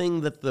 everything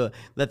that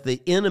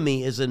the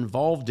enemy is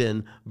involved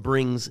in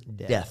brings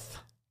death.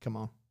 Come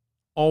on.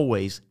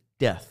 Always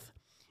death.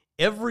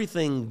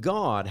 Everything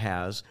God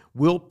has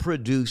will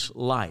produce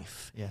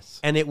life.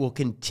 Yes. And it will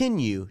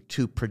continue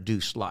to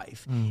produce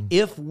life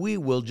if we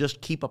will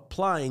just keep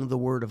applying the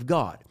Word of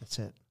God. That's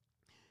it.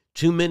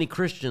 Too many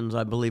Christians,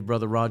 I believe,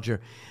 Brother Roger,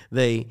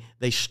 they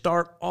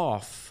start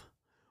off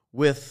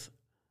with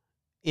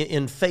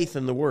in faith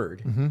in the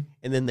Word, and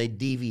then they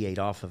deviate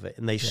off of it,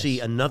 and they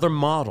see another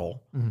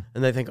model, and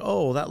they think,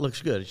 oh, that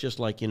looks good. It's just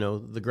like,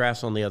 the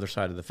grass on the other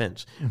side of the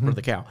fence for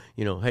the cow.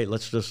 Hey,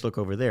 let's just look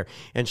over there.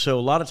 And so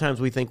a lot of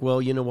times we think,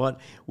 well, you know what?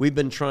 We've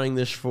been trying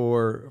this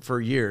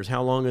for years.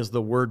 How long has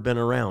the Word been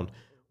around?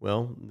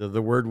 Well,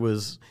 the Word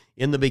was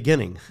in the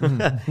beginning,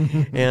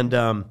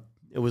 and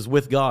it was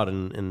with God,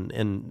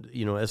 and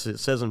as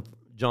it says in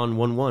John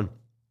 1:1.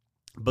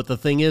 But the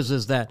thing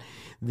is that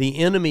the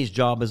enemy's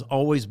job has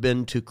always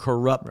been to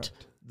corrupt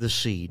the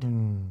seed.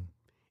 And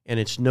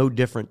it's no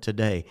different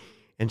today.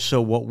 And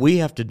so what we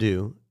have to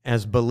do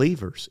as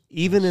believers,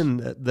 even in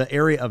the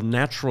area of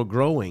natural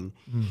growing,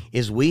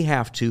 is we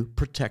have to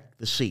protect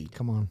the seed.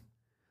 Come on.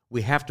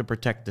 We have to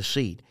protect the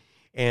seed.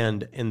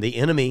 And the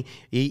enemy,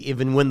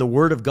 even when the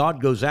Word of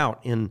God goes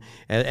out,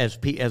 as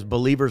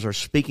believers are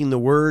speaking the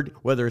Word,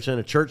 whether it's in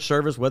a church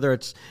service, whether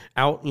it's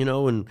out,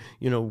 and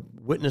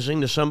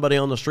witnessing to somebody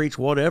on the streets,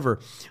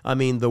 whatever. I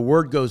mean, the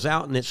Word goes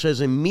out, and it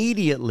says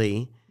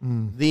immediately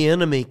the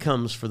enemy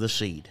comes for the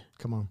seed.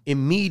 Come on.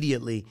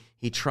 Immediately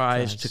he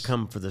tries to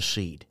come for the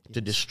seed, to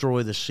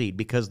destroy the seed,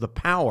 because the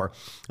power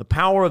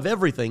of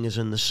everything is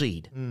in the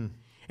seed.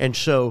 And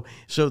so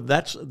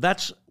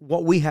that's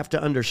what we have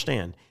to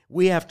understand.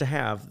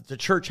 The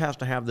church has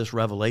to have this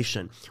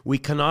revelation. We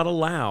cannot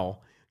allow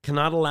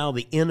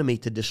the enemy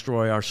to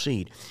destroy our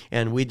seed.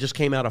 And we just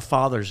came out of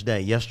Father's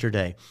Day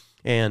yesterday.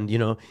 And,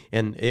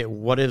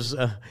 what is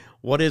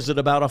it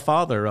about a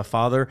father? A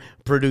father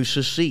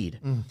produces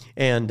seed.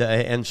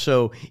 And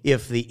so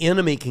if the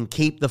enemy can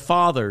keep the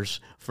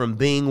fathers from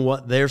being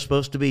what they're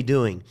supposed to be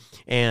doing,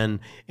 and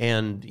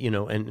I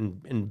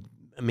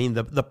mean,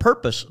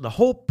 the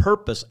whole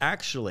purpose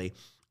actually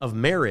of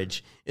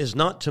marriage is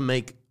not to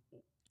make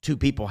two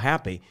people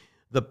happy.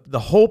 The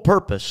whole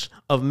purpose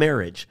of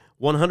marriage,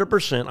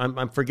 100%.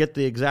 I forget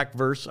the exact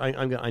verse.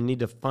 I need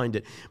to find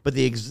it. But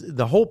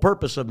the whole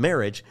purpose of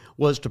marriage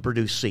was to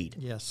produce seed.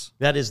 Yes,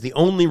 that is the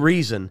only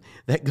reason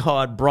that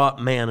God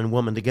brought man and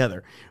woman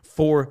together,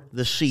 for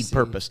the seed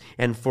purpose,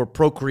 and for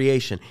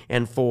procreation,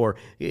 and for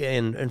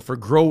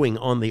growing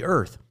on the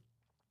earth.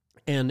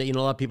 And, a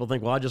lot of people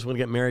think, well, I just want to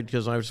get married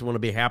because I just want to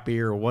be happy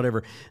or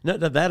whatever. No,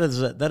 that is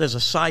a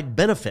side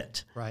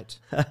benefit. Right.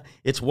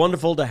 It's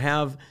wonderful to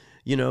have,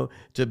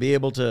 to be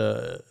able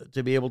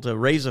to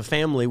raise a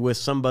family with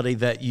somebody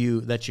that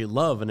you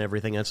love and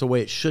everything. That's the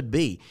way it should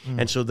be.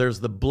 And so there's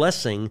the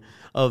blessing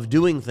of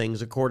doing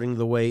things according to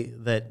the way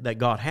that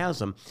God has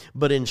them.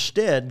 But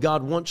instead,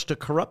 God wants to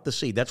corrupt the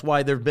seed. That's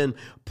why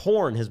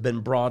porn has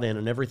been brought in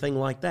and everything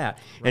like that.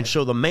 Right. And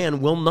so the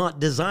man will not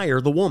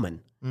desire the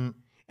woman.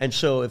 And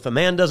so if a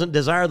man doesn't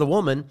desire the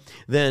woman,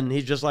 then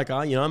he's just like,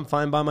 I'm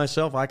fine by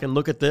myself. I can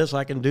look at this.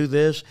 I can do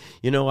this.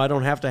 I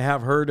don't have to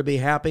have her to be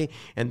happy.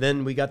 And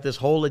then we got this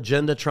whole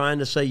agenda trying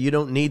to say you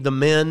don't need the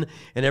men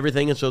and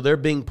everything. And so they're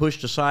being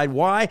pushed aside.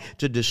 Why?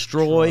 To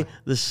destroy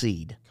the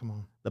seed. Come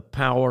on. The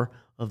power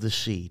of the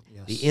seed.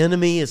 Yes. The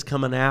enemy is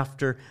coming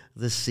after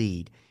the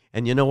seed.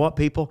 And you know what,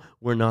 people?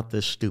 We're not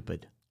this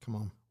stupid. Come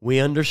on. We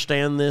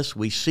understand this.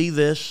 We see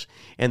this.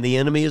 And the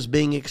enemy is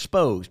being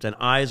exposed. And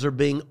eyes are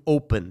being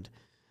opened.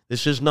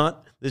 This is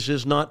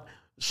not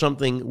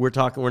something we're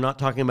not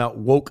talking about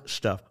woke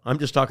stuff. I'm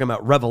just talking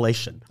about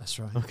revelation. That's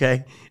right.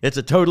 Okay? It's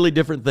a totally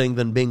different thing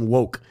than being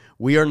woke.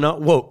 We are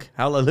not woke.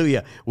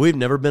 Hallelujah. We've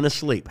never been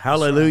asleep.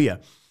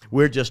 Hallelujah.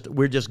 Right.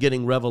 We're just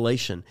getting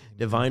revelation,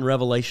 divine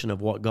revelation of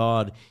what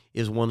God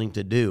is wanting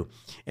to do.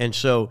 And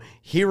so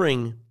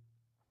hearing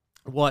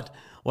what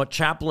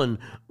Chaplain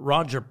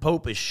Roger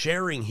Pope is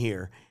sharing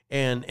here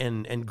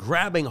and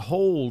grabbing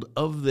hold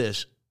of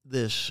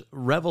this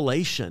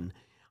revelation,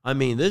 I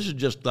mean, this is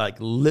just like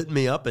lit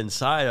me up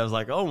inside. I was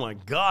like, oh my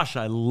gosh,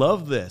 I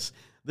love this.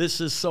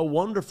 This is so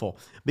wonderful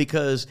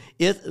because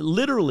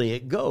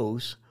it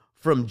goes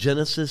from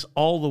Genesis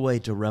all the way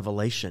to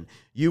Revelation.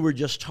 You were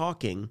just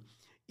talking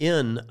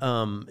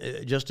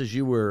just as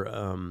you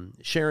were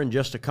sharing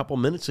just a couple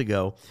minutes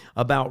ago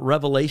about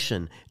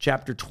Revelation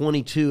chapter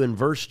 22 and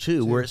verse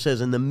 2, where it says,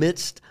 in the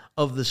midst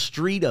of the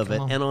street of it,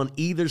 and on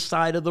either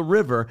side of the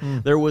river,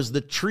 there was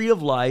the tree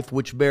of life,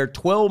 which bare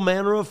 12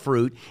 manner of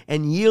fruit,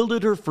 and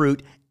yielded her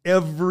fruit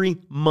every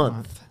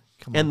month.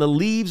 And the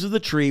leaves of the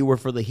tree were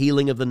for the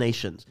healing of the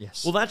nations.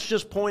 Yes. Well, that's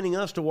just pointing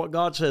us to what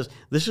God says.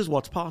 This is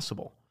what's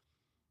possible.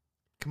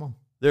 Come on.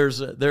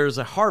 There's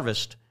a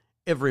harvest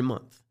every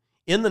month.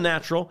 In the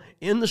natural,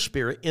 in the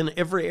spirit, in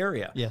every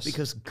area. Yes.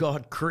 Because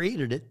God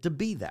created it to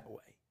be that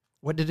way.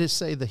 What did it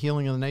say the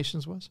healing of the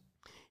nations was?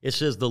 It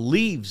says the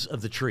leaves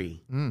of the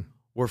tree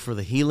were for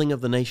the healing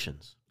of the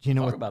nations. You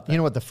know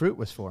what the fruit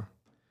was for?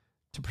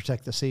 To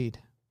protect the seed.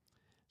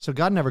 So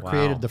God never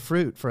created the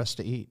fruit for us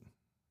to eat.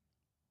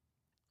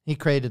 He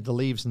created the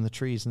leaves and the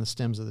trees and the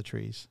stems of the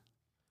trees.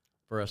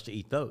 For us to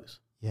eat those.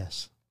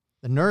 Yes.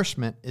 The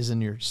nourishment is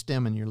in your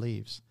stem and your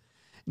leaves.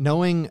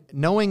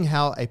 Knowing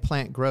how a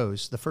plant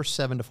grows, the first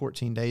 7 to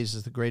 14 days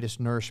is the greatest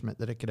nourishment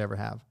that it could ever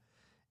have.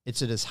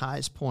 It's at its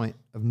highest point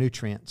of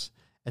nutrients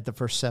at the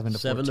first 7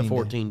 to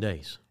 14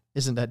 days.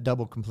 Isn't that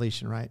double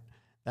completion, right?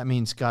 That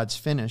means God's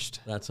finished.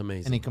 That's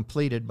amazing. And he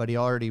completed, but he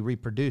already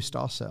reproduced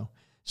also.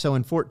 So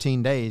in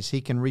 14 days,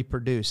 he can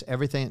reproduce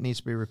everything that needs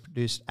to be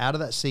reproduced out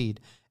of that seed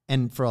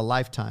and for a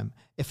lifetime.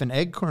 If an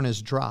acorn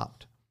is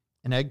dropped,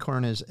 an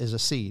acorn is a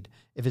seed.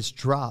 If it's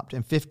dropped,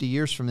 and 50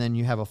 years from then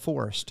you have a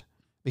forest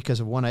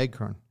because of one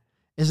acorn.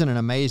 Isn't it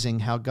amazing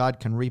how God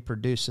can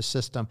reproduce a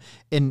system?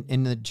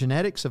 In the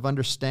genetics of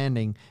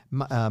understanding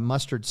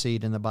mustard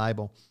seed in the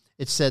Bible,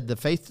 it said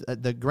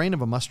the grain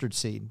of a mustard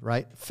seed,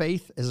 right?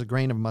 Faith is a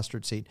grain of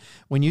mustard seed.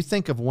 When you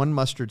think of one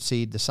mustard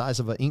seed the size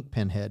of an ink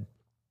pen head,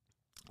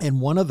 and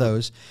one of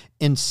those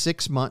in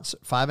 6 months,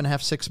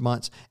 5.5, 6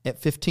 months,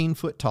 at 15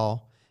 foot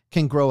tall,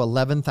 can grow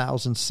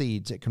 11,000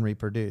 seeds it can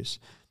reproduce.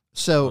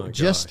 So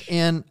just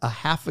in a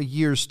half a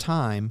year's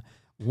time,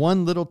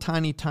 one little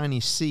tiny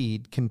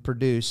seed can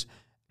produce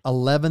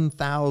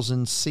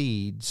 11,000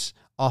 seeds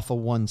off of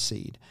one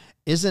seed.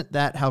 Isn't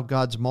that how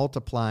God's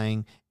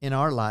multiplying in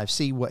our lives?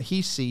 See, what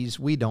he sees,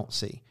 we don't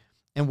see.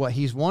 And what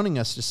he's wanting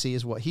us to see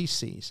is what he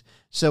sees.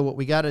 So what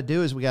we got to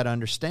do is we got to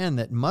understand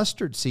that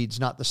mustard seed's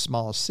not the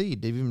smallest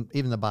seed.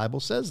 Even the Bible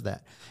says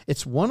that.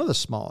 It's one of the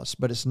smallest,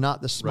 but it's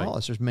not the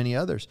smallest. Right. There's many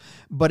others.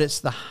 But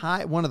it's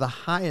one of the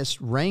highest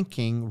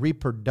ranking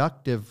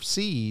reproductive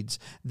seeds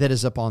that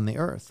is upon the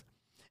earth.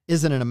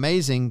 Isn't it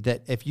amazing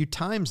that if you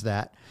times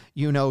that,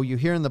 you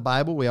hear in the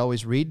Bible, we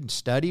always read and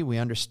study, we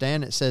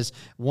understand it says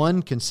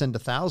one can send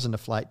 1,000 to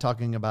flight,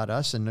 talking about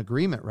us in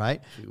agreement,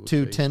 right?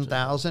 To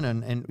 10,000,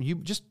 and you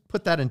just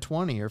put that in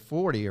 20 or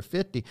 40 or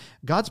 50.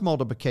 God's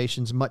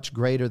multiplication is much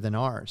greater than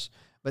ours.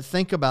 But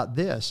think about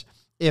this.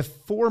 If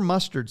 4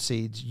 mustard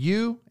seeds,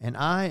 you and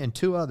I and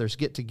 2 others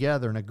get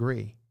together and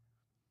agree.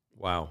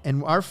 Wow.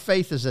 And our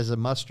faith is as a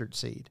mustard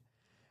seed.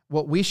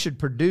 What we should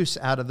produce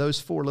out of those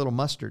 4 little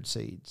mustard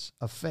seeds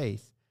of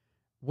faith,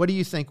 what do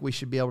you think we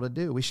should be able to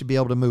do? We should be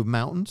able to move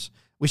mountains.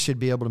 We should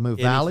be able to move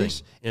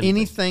valleys.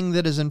 Anything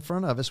that is in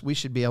front of us, we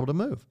should be able to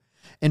move.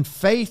 And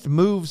faith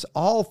moves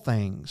all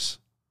things.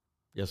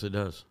 Yes, it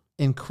does.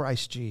 in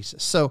Christ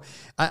Jesus. So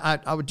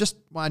I would just,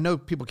 well, I know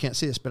people can't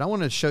see this, but I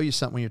wanted to show you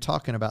something when you're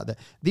talking about that.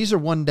 These are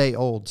 1 day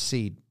old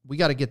seed. We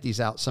got to get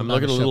these out sometime.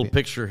 I'm looking at a little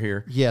picture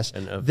here. Yes.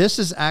 This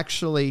is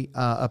actually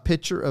a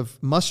picture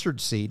of mustard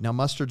seed. Now,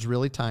 mustard's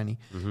really tiny.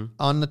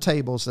 On the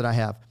tables that I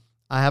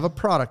have a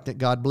product that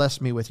God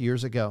blessed me with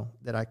years ago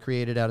that I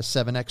created out of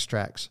 7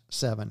 extracts.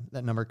 7.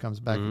 That number comes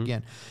back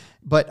again.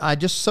 But I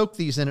just soaked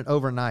these in it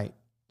overnight.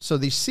 So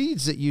these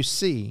seeds that you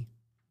see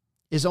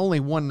is only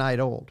 1 night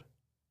old.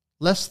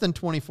 Less than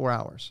 24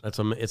 hours.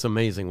 It's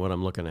amazing what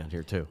I'm looking at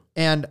here, too.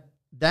 And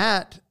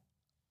that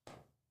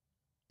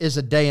is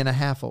a day and a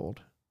half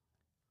old,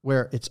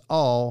 where it's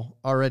all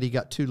already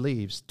got 2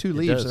 leaves. 2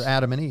 leaves are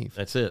Adam and Eve.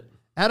 That's it.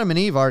 Adam and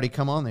Eve already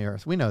come on the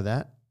earth. We know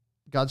that.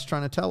 God's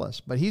trying to tell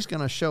us. But he's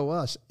going to show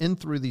us in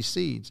through these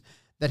seeds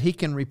that he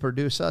can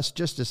reproduce us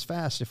just as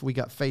fast if we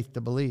got faith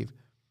to believe.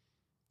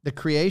 The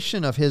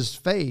creation of his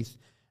faith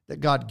that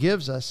God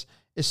gives us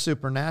is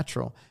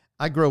supernatural.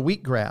 I grow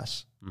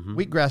wheatgrass.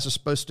 Wheatgrass is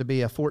supposed to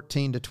be a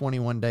 14 to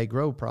 21 day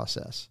grow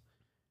process.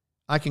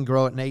 I can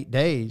grow it in 8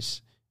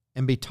 days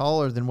and be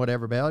taller than what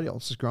everybody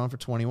else is growing for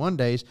 21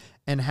 days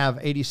and have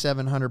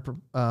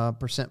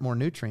 8,700% more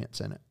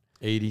nutrients in it.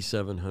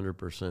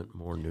 8,700%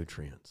 more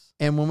nutrients.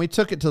 And when we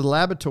took it to the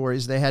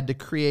laboratories, they had to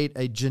create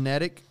a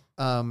genetic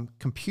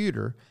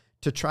computer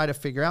to try to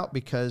figure out,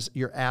 because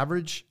your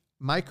average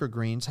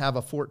microgreens have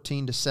a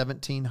 14 to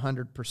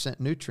 1,700%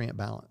 nutrient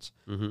balance.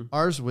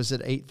 Ours was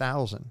at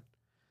 8,000.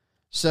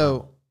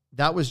 So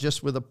that was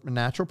just with a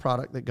natural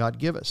product that God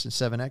gave us in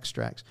 7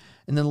 extracts.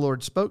 And then the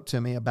Lord spoke to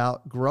me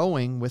about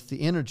growing with the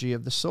energy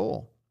of the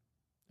soil,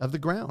 of the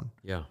ground.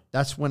 Yeah.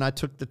 That's when I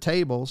took the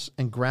tables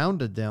and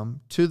grounded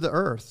them to the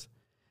earth.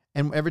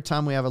 And every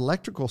time we have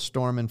electrical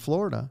storm in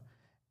Florida,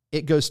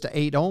 it goes to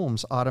 8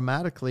 ohms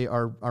automatically.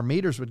 Our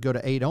meters would go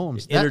to 8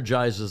 ohms. It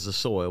energizes the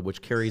soil,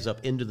 which carries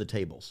up into the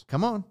tables.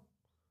 Come on.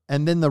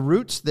 And then the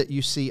roots that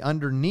you see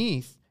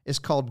underneath is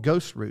called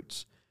ghost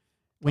roots.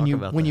 When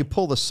you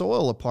pull the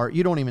soil apart,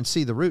 you don't even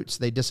see the roots.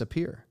 They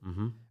disappear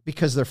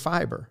because they're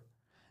fiber.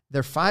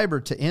 They're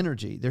fiber to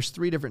energy. There's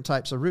 3 different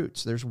types of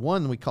roots. There's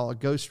one we call a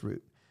ghost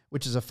root,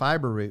 which is a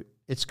fiber root.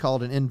 It's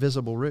called an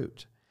invisible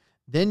root.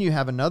 Then you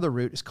have another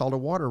root. It's called a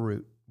water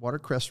root,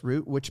 watercress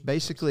root, which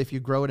basically, if you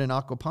grow it in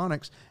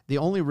aquaponics, the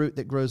only root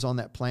that grows on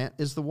that plant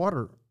is the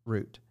water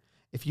root.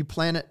 If you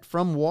plant it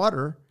from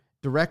water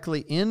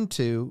directly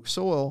into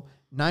soil,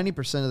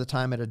 90% of the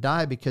time it'll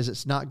die because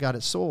it's not got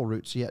its soil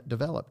roots yet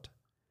developed.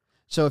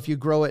 So if you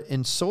grow it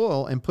in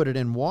soil and put it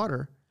in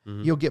water,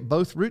 you'll get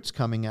both roots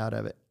coming out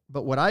of it.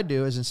 But what I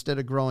do is, instead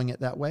of growing it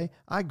that way,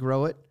 I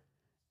grow it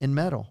in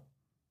metal.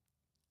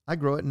 I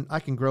grow it, and I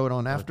can grow it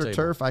on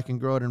AfterTurf. I can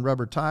grow it in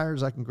rubber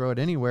tires. I can grow it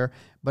anywhere.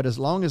 But as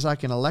long as I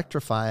can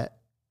electrify it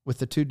with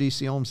the 2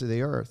 DC ohms of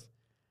the earth,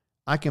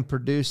 I can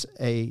produce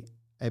a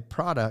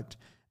product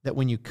that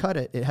when you cut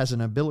it, it has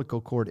an umbilical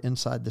cord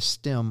inside the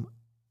stem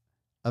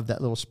of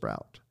that little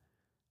sprout.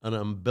 An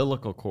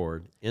umbilical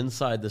cord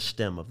inside the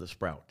stem of the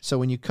sprout. So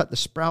when you cut the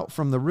sprout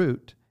from the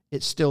root,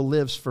 it still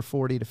lives for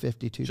 40 to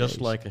 52 days.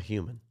 Just like a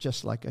human.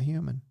 Just like a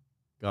human.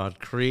 God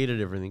created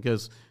everything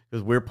because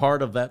we're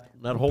part of that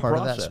whole part process.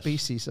 Part of that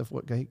species of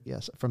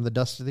from the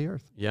dust of the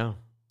earth. Yeah.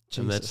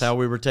 Jesus. And that's how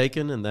we were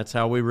taken, and that's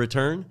how we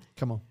return.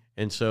 Come on.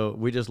 And so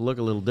we just look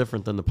a little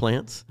different than the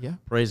plants. Yeah.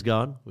 Praise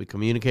God. We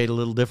communicate a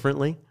little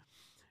differently.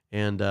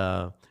 And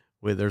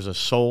there's a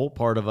soul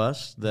part of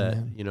us that,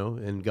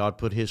 and God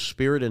put his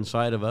spirit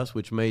inside of us,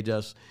 which made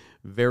us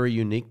very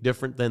unique,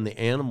 different than the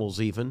animals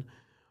even.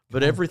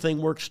 But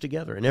everything works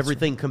together, and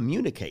everything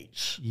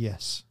communicates.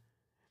 Yes.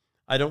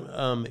 I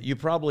don't. You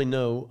probably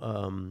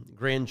know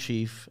Grand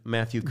Chief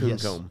Matthew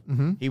Kuncombe.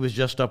 Yes. He was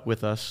just up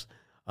with us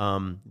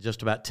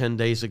just about 10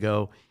 days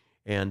ago,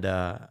 and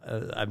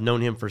I've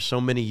known him for so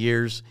many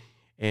years,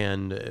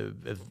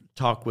 and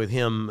talked with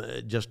him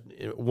just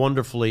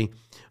wonderfully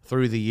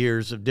through the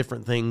years of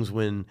different things.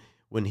 When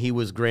he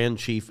was Grand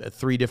Chief at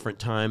 3 different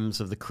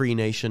times of the Cree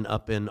Nation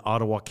up in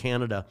Ottawa,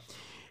 Canada,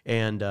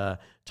 and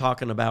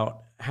talking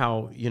about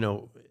how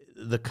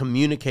the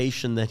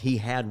communication that he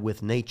had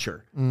with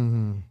nature,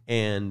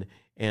 and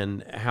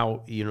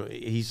how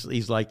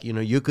he's like,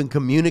 you can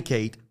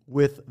communicate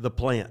with the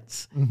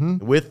plants,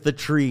 with the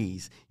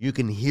trees, you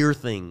can hear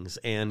things,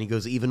 and he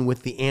goes, even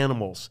with the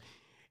animals,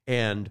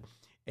 and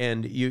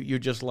you're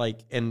just like,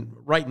 and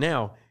right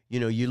now,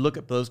 you look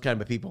at those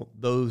kind of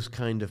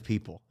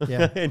people,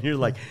 yeah. and you're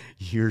like,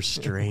 you're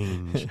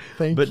strange.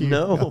 Thank but you.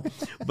 No,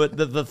 but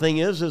the thing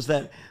is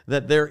that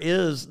there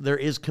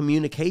is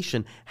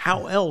communication.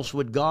 How else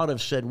would God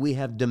have said we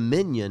have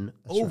dominion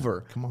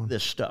over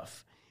this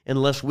stuff?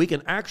 Unless we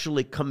can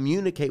actually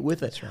communicate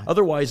with it. Right.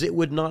 Otherwise, it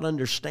would not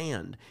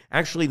understand.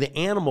 Actually, the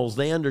animals,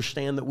 they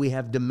understand that we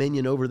have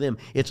dominion over them.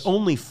 It's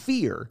only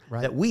fear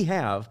that we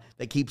have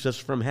that keeps us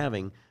from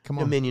having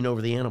dominion over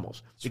the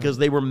animals. That's because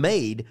they were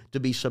made to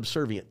be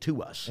subservient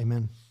to us.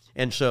 Amen.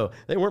 And so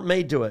they weren't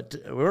made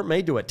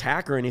to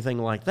attack or anything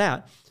like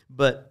that,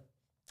 but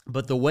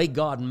But the way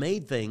God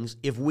made things,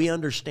 if we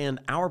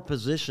understand our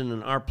position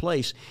and our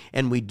place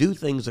and we do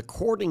things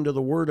according to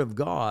the Word of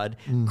God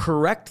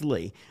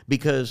correctly,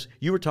 because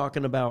you were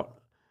talking about,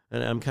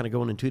 and I'm kind of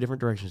going in two different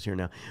directions here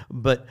now,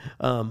 but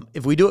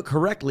if we do it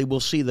correctly,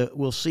 we'll see the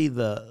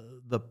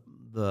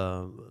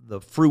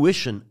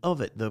fruition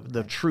of it,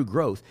 the true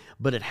growth.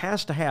 But it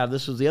has to have,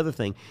 this is the other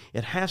thing,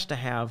 it has to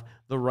have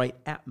the right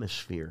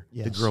atmosphere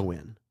to grow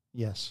in.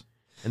 Yes.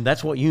 And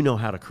that's what you know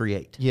how to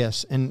create.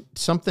 Yes, and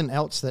something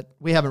else that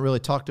we haven't really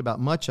talked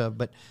about much of,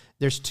 but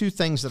there's two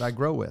things that I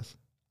grow with.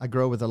 I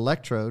grow with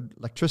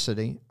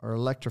electricity, or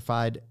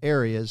electrified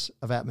areas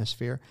of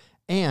atmosphere,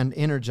 and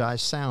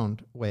energized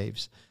sound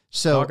waves.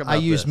 So I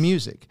use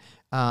music.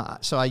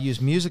 So I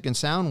use music and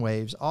sound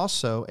waves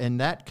also, and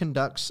that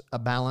conducts a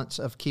balance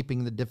of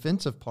keeping the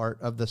defensive part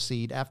of the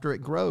seed after it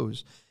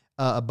grows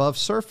above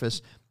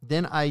surface.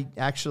 Then I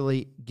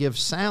actually give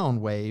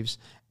sound waves,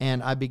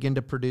 and I begin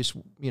to produce,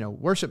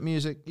 worship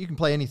music. You can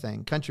play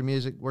anything, country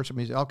music, worship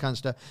music, all kinds of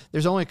stuff.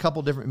 There's only a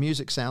couple different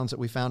music sounds that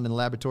we found in the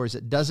laboratories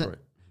that doesn't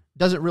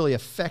really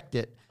affect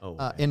it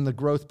in the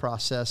growth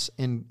process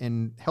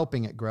in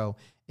helping it grow.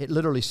 It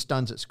literally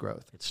stuns its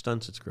growth. It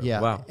stunts its growth.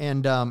 Yeah. Wow.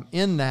 And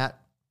in that,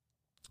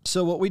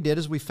 so what we did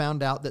is we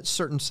found out that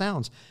certain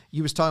sounds,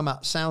 you was talking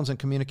about sounds and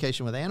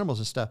communication with animals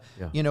and stuff.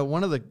 Yeah.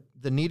 One of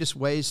the neatest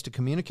ways to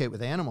communicate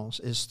with animals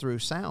is through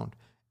sound.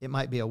 It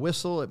might be a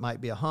whistle, it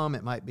might be a hum,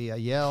 it might be a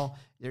yell.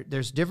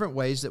 There's different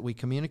ways that we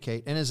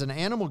communicate. And as an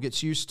animal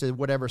gets used to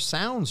whatever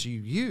sounds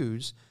you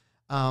use,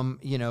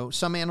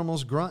 some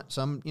animals grunt,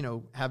 some,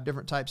 have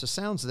different types of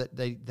sounds that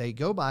they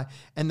go by,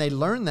 and they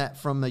learn that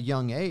from a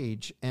young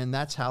age, and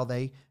that's how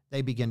they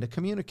begin to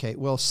communicate.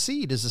 Well,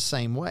 seed is the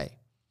same way.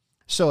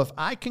 So if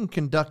I can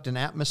conduct an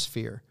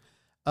atmosphere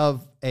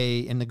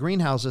in the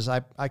greenhouses,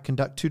 I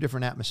conduct two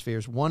different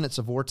atmospheres. One, it's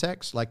a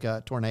vortex, like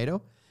a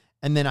tornado.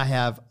 And then I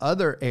have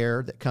other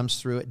air that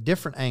comes through at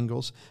different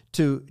angles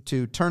to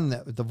turn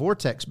the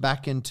vortex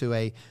back into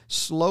a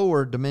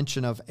slower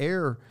dimension of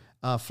air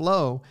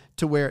flow,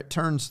 to where it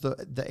turns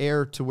the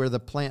air to where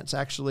the plants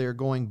actually are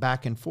going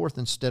back and forth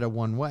instead of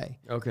one way.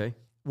 Okay.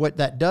 What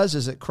that does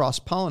is it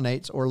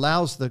cross-pollinates, or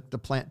allows the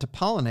plant to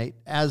pollinate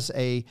as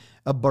a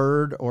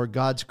bird or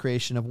God's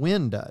creation of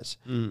wind does.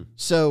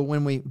 So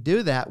when we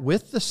do that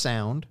with the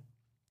sound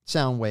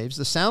waves,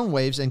 the sound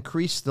waves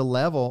increase the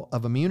level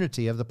of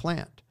immunity of the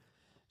plant.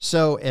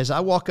 So as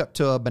I walk up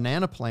to a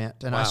banana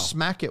plant and I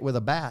smack it with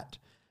a bat,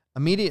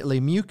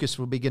 immediately mucus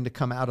will begin to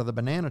come out of the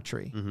banana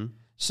tree. Mm-hmm.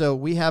 So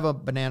we have a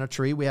banana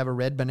tree. We have a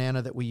red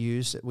banana that we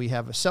use. We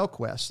have a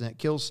CellQuest, and it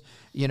kills,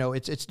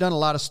 it's done a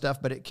lot of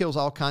stuff, but it kills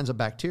all kinds of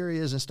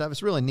bacteria and stuff.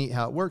 It's really neat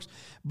how it works.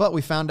 But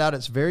we found out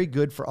it's very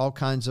good for all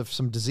kinds of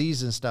some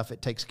diseases and stuff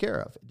it takes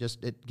care of.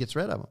 It gets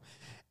rid of them.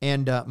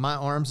 And my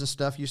arms and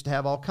stuff used to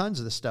have all kinds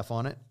of this stuff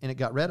on it, and it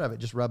got rid of it,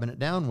 just rubbing it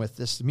down with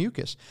this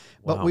mucus.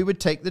 Wow. But we would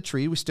take the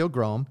tree, we still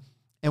grow them,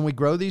 and we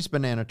grow these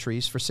banana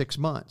trees for 6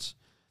 months.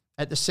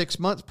 At the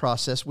 6-month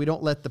process, we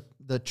don't let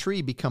the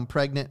tree become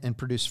pregnant and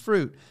produce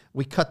fruit.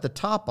 We cut the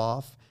top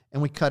off,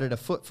 and we cut it a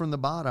foot from the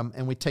bottom,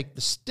 and we take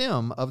the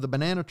stem of the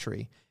banana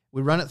tree.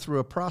 We run it through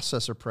a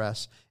processor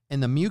press,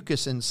 and the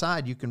mucus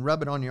inside, you can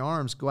rub it on your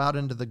arms, go out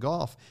into the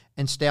Gulf,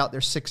 and stay out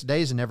there 6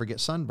 days and never get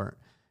sunburnt.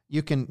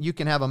 You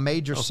can have a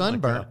major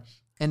sunburn,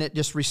 and it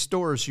just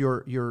restores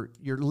your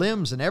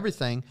limbs and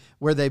everything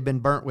where they've been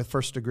burnt with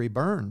first-degree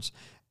burns.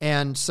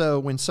 And so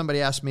when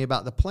somebody asked me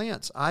about the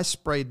plants, I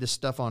sprayed this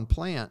stuff on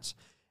plants,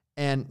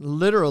 and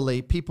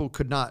literally people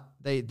could not,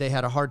 they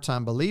had a hard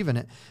time believing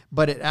it,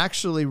 but it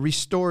actually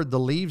restored the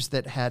leaves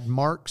that had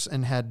marks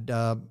and had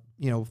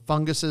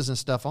funguses and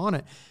stuff on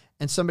it.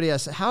 And somebody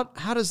asked,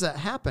 how does that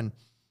happen?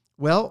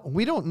 Well,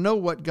 we don't know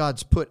what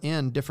God's put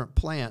in different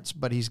plants,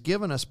 but he's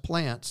given us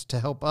plants to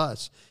help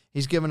us.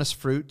 He's given us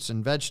fruits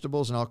and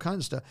vegetables and all kinds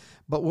of stuff.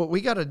 But what we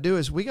got to do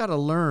is we got to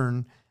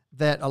learn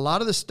that a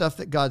lot of the stuff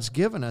that God's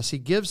given us, he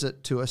gives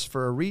it to us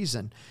for a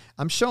reason.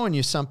 I'm showing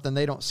you something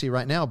they don't see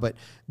right now, but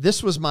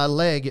this was my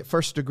leg at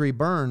first-degree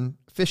burn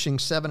fishing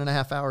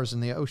 7.5 hours in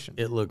the ocean.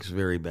 It looks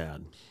very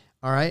bad.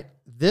 All right.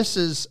 This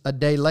is a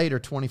day later,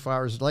 24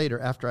 hours later,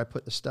 after I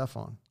put the stuff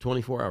on.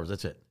 24 hours,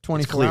 that's it.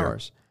 24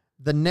 hours.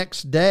 The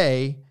next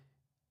day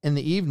in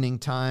the evening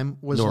time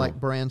was normal, like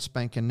brand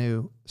spanking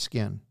new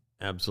skin.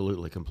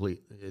 Absolutely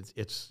complete.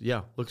 It's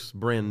looks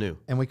brand new.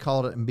 And we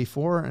called it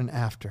before and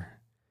after.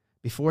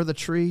 Before the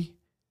tree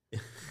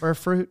bear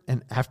fruit,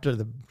 and after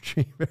the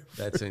tree bear fruit.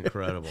 That's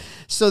incredible.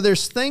 So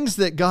there's things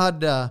that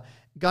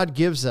God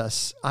gives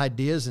us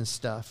ideas and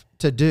stuff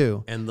to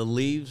do. And the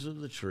leaves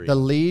of the tree. The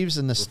leaves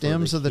and the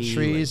stems of the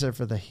trees are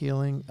for the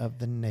healing of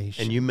the nations.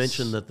 And you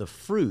mentioned that the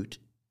fruit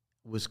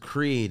was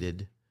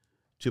created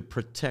to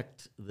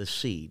protect the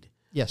seed.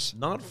 Yes.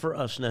 Not for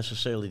us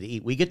necessarily to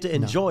eat. We get to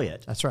enjoy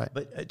it. That's right.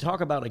 But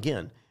talk about,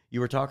 again, you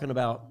were talking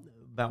about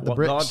what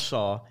bricks. God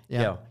saw.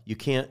 Yeah. You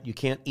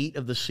can't eat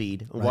of the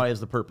seed. Right. Why is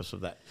the purpose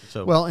of that?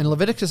 So, well, in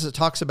Leviticus it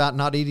talks about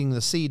not eating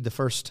the seed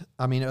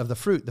of the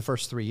fruit the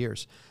first 3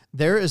 years.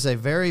 There is a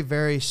very,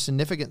 very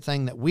significant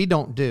thing that we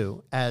don't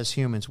do as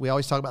humans. We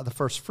always talk about the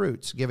first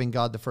fruits, giving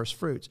God the first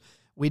fruits.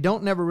 we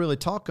don't never really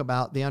talk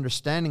about the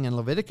understanding in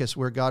Leviticus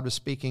where God was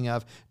speaking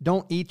of,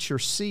 don't eat your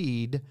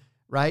seed,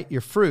 right?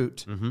 Your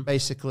fruit,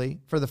 basically,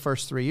 for the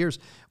first 3 years.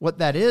 What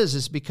that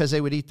is because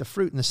they would eat the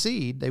fruit and the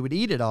seed, they would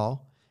eat it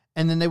all,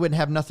 and then they wouldn't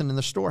have nothing in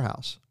the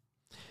storehouse.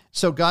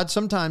 So God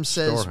sometimes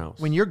says,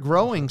 when you're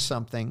growing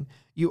something,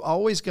 you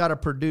always got to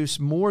produce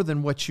more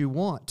than what you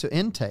want to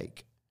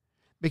intake.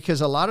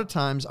 Because a lot of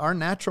times our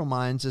natural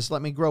minds is,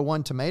 let me grow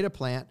one tomato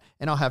plant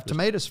and I'll have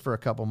tomatoes for a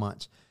couple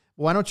months.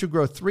 Why don't you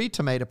grow 3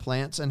 tomato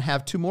plants and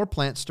have 2 more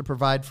plants to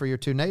provide for your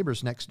 2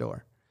 neighbors next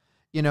door?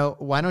 You know,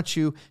 why don't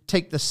you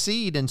take the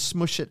seed and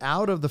smush it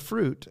out of the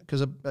fruit,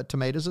 because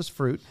tomatoes is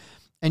fruit,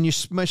 and you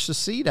smush the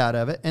seed out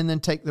of it and then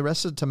take the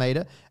rest of the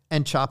tomato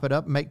and chop it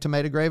up and make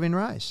tomato gravy and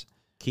rice.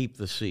 Keep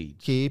the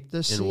seeds. Keep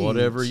the seeds. In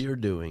whatever you're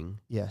doing.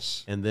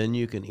 Yes. And then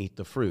you can eat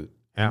the fruit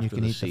after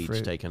the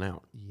seed's taken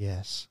out.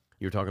 Yes.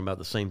 You're talking about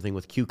the same thing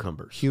with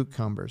cucumbers.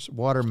 Cucumbers,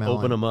 watermelon,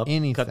 open them up,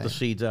 anything. cut the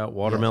seeds out,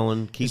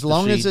 watermelon, keep the seeds. As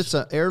long as it's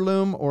an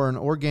heirloom or an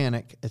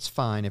organic, it's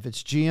fine. If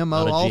it's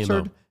GMO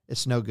altered,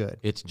 it's no good.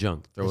 It's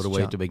junk. Throw it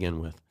away to begin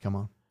with. Come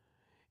on.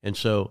 And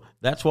so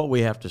that's what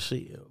we have to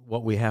see.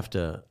 What we have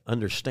to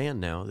understand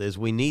now is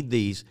we need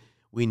these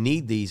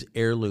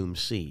heirloom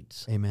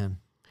seeds. Amen.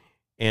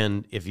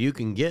 And if you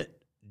can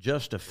get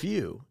just a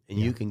few and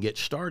you can get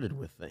started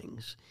with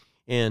things,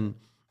 and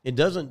it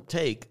doesn't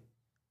take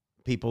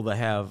people that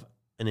have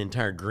an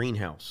entire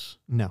greenhouse.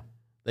 No.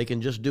 They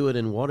can just do it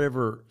in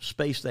whatever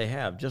space they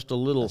have, just a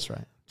little. That's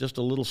right. Just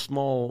a little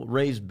small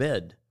raised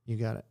bed. You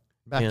got it.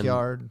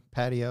 Backyard,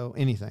 patio,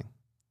 anything.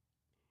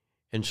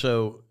 And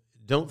so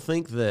don't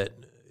think that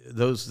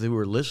those who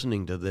are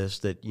listening to this,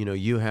 that, you know,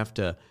 you have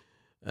to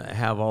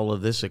have all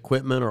of this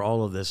equipment or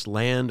all of this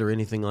land or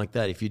anything like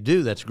that. If you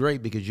do, that's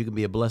great, because you can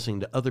be a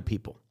blessing to other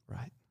people.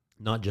 Right.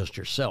 Not just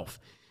yourself.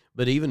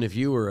 But even if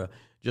you were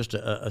just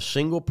a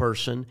single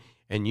person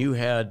and you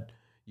had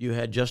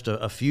just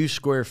a few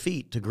square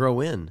feet to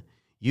grow in,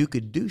 you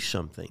could do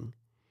something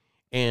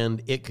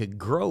and it could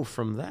grow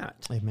from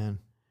that. Amen.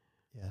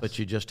 Yes. But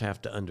you just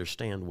have to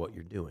understand what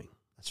you're doing.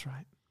 That's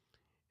right.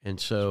 And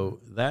so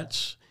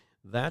that's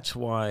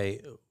why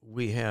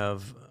we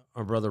have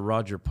our brother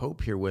Roger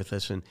Pope here with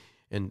us.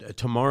 And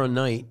tomorrow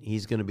night,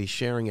 he's going to be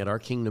sharing at our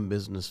Kingdom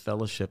Business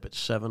Fellowship at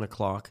 7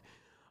 o'clock.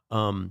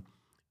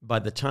 By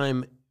the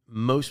time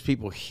most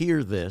people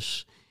hear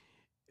this,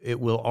 it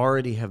will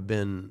already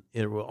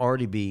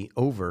be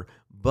over,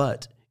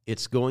 but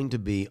it's going to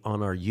be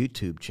on our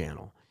YouTube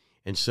channel.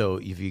 And so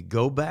if you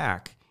go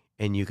back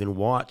and you can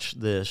watch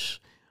this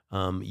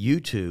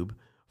YouTube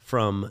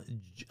from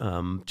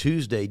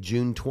Tuesday,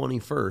 June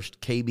 21st,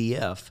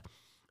 KBF,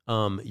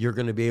 you're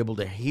going to be able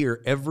to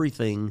hear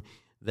everything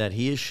that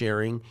he is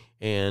sharing,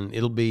 and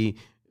it'll be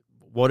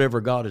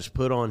whatever God has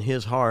put on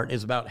his heart.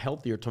 Is about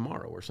healthier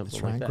tomorrow or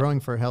something like that. Growing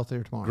for a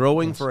healthier tomorrow.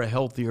 Growing for a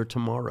healthier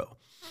tomorrow.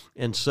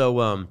 And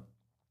so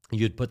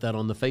you'd put that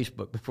on the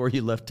Facebook before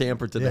you left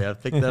Tampa today. I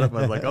picked that up.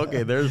 I was like,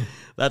 okay,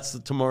 that's the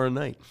tomorrow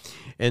night.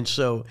 And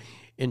so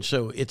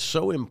it's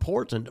so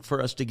important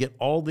for us to get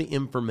all the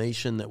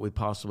information that we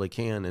possibly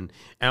can. And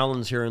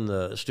Alan's here in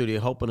the studio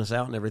helping us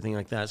out and everything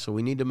like that. So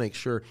we need to make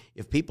sure,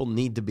 if people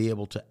need to be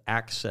able to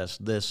access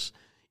this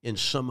in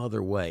some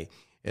other way,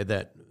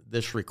 that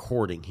this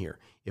recording here,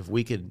 if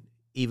we could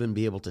even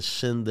be able to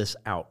send this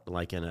out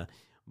like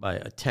by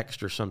a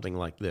text or something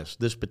like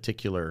this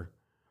particular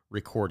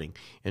recording.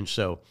 And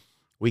so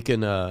we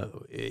can,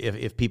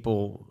 if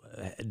people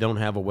don't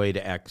have a way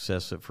to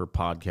access it for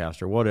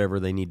podcast or whatever,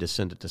 they need to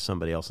send it to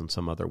somebody else in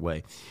some other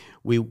way.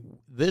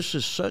 This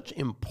is such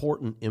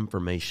important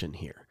information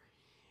here.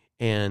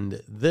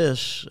 And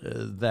this,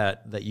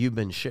 that you've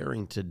been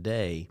sharing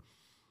today,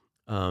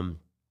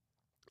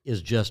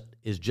 is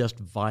just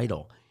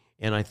vital.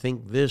 And I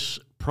think this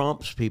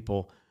prompts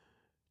people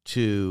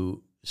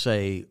to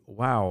say,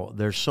 wow,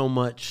 there's so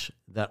much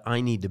that I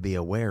need to be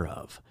aware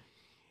of.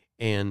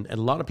 And a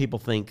lot of people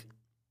think,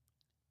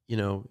 you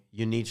know,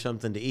 you need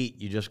something to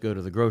eat, you just go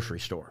to the grocery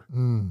store.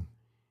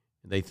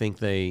 They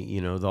think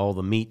all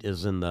the meat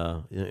is in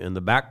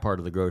the back part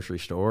of the grocery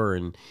store,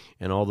 and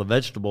all the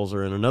vegetables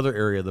are in another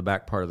area of the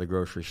back part of the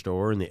grocery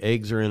store, and the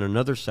eggs are in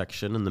another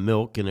section, and the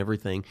milk and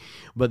everything.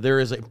 But there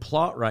is a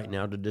plot right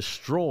now to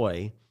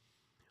destroy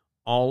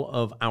all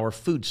of our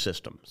food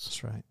systems.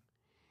 That's right.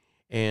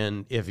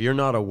 And if you're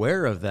not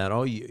aware of that,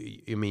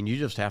 you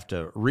just have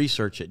to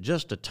research it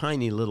just a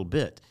tiny little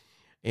bit.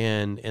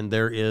 And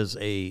there is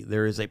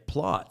a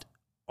plot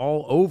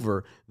all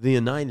over the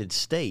United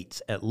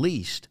States, at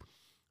least,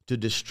 to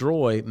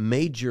destroy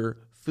major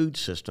food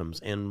systems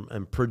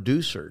and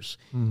producers.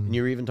 And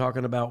you're even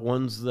talking about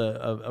ones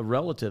of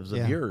relatives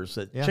of yours,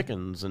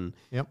 chickens, and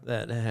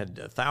that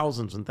had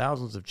thousands and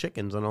thousands of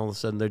chickens, and all of a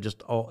sudden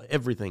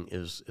everything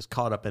is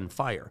caught up in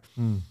fire,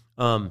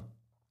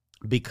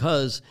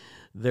 because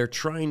they're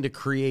trying to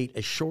create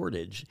a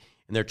shortage,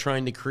 and they're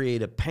trying to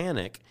create a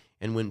panic.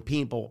 And when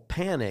people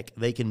panic,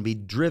 they can be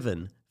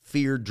driven.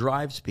 Fear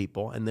drives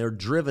people, and they're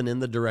driven in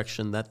the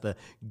direction that the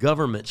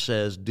government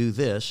says, do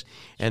this.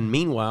 And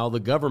meanwhile, the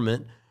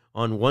government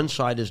on one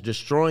side is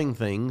destroying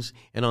things,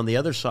 and on the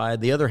other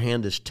side, the other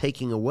hand is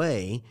taking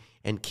away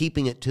and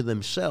keeping it to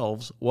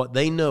themselves what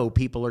they know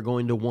people are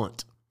going to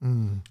want.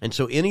 And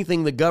so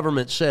anything the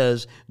government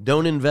says,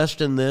 don't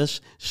invest in this,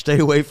 stay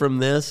away from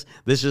this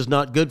is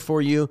not good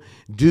for you,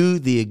 do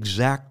the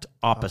exact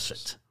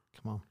opposite.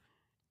 Come on.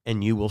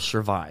 And you will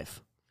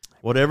survive.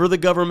 Whatever the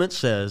government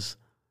says,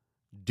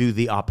 do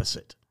the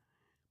opposite.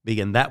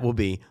 And that will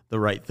be the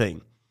right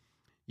thing.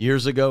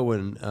 Years ago,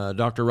 when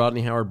Dr.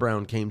 Rodney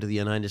Howard-Browne came to the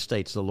United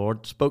States, the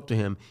Lord spoke to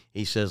him.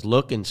 He says,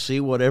 look and see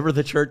whatever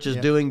the church is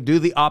doing, do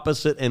the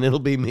opposite, and it'll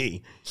be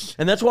me.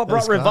 And that's what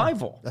brought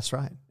revival. That's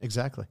right.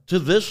 Exactly. To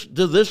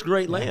this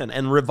great land.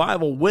 And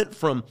revival went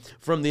from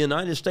the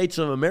United States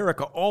of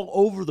America all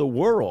over the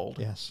world.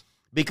 Yes.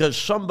 Because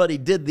somebody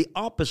did the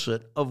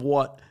opposite of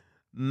what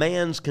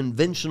man's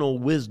conventional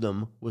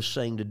wisdom was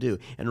saying to do.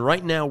 And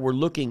right now we're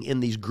looking in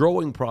these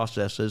growing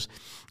processes.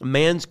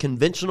 Man's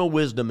conventional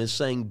wisdom is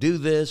saying, do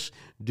this,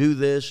 do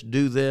this,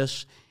 do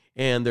this.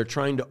 And they're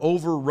trying to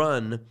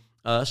overrun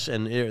us,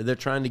 and they're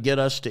trying to get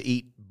us to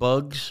eat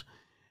bugs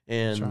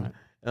and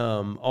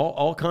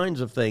all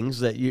kinds of things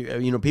that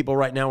people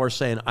right now are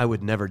saying, I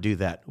would never do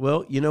that.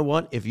 Well, you know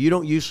what? If you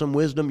don't use some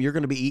wisdom, you're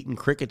going to be eating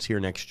crickets here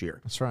next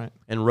year. That's right.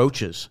 And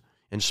roaches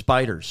and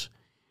spiders.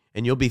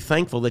 And you'll be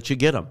thankful that you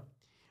get them,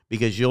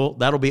 because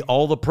that'll be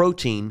all the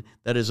protein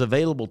that is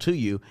available to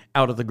you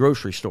out of the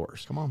grocery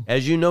stores. Come on.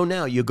 As you know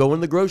now, you go in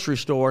the grocery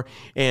store,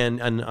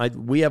 and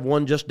we have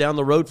one just down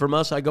the road from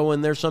us. I go in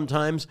there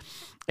sometimes,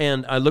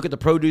 and I look at the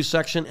produce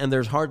section, and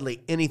there's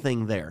hardly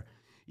anything there.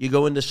 You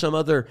go into some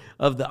other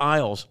of the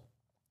aisles,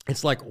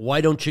 it's like, why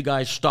don't you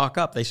guys stock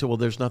up? They say, well,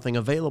 there's nothing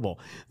available.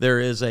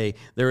 There is a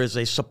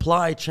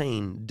supply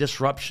chain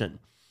disruption.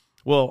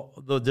 Well,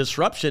 the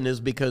disruption is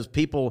because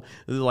people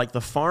like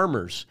the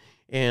farmers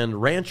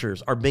and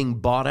ranchers are being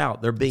bought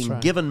out. They're being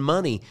given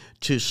money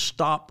to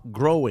stop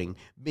growing,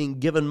 being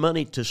given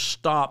money to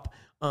stop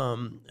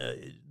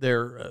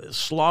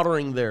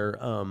slaughtering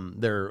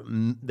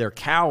their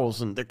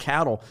cows and their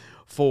cattle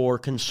for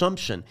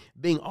consumption,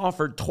 being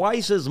offered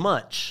twice as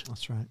much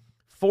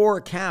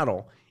for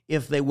cattle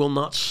if they will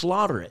not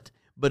slaughter it,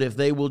 but if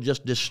they will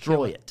just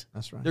destroy it.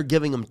 That's right. They're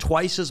giving them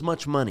twice as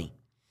much money.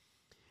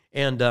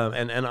 And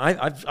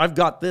I've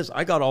got this.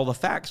 I got all the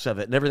facts of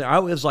it and everything. I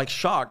was like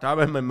shocked.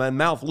 My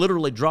mouth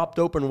literally dropped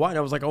open wide.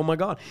 I was like, oh my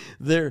God,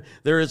 there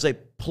is a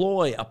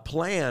ploy, a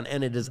plan,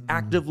 and it is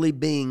actively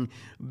being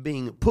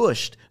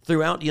pushed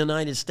throughout the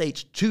United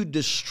States to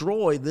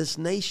destroy this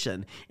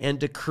nation and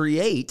to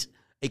create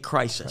a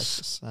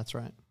crisis. That's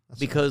right.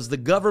 Because the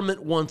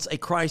government wants a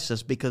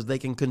crisis because they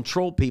can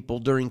control people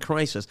during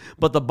crisis.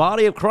 But the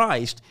body of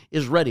Christ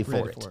is ready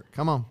for it.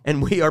 Come on.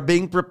 And we are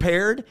being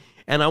prepared.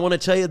 And I want to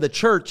tell you, the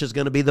church is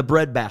going to be the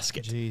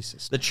breadbasket.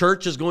 Jesus. The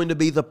church is going to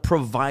be the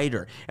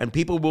provider. And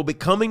people will be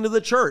coming to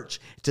the church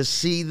to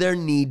see their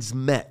needs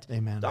met.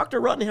 Amen. Dr.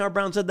 Rodney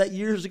Howard-Browne said that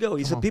years ago.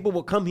 He said people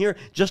will come here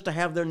just to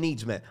have their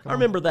needs met. I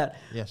remember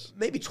that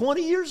maybe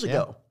 20 years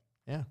ago.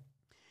 Yeah.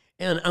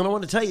 And I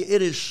want to tell you,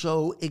 it is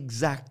so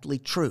exactly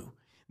true.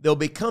 They'll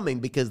be coming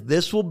because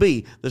this will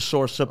be the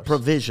source of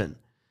provision.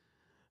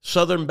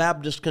 Southern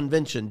Baptist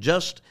Convention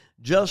just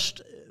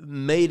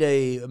made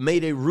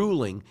a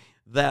ruling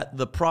that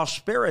the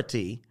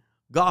prosperity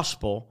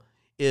gospel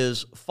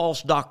is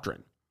false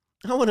doctrine.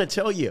 I want to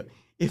tell you,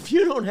 if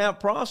you don't have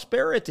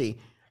prosperity,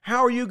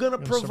 how are you going to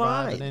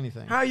provide?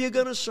 How are you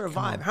going to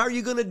survive? How are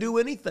you going to do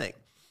anything?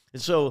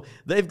 And so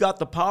they've got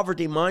the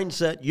poverty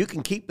mindset. You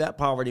can keep that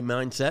poverty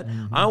mindset.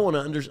 Mm-hmm. I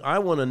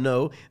want to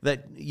know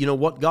that,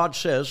 what God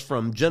says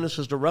from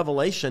Genesis to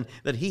Revelation,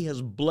 that He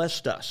has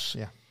blessed us.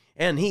 Yeah.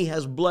 And He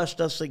has blessed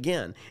us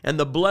again. And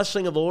the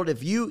blessing of the Lord,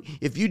 if you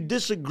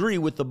disagree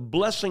with the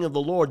blessing of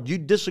the Lord, you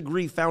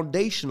disagree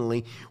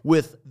foundationally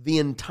with the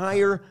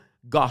entire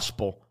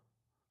gospel.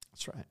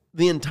 That's right.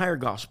 The entire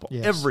gospel.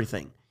 Yes.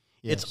 Everything.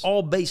 Yes. It's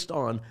all based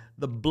on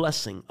the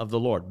blessing of the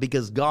Lord,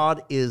 because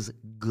God is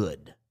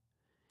good.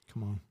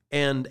 Come on.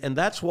 And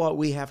that's what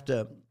we have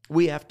to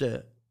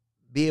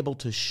be able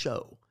to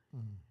show.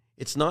 Mm.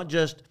 It's not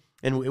just,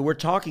 and we're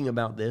talking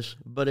about this,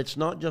 but it's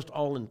not just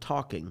all in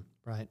talking.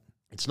 Right.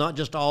 It's not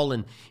just all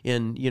in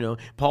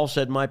Paul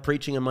said, my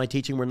preaching and my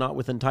teaching were not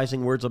with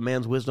enticing words of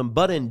man's wisdom,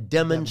 but in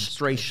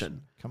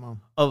demonstration. Come on.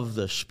 Of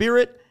the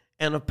Spirit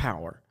and of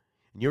power.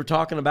 And you're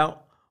talking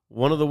about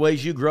one of the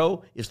ways you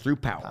grow is through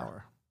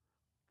power.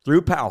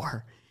 Through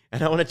power.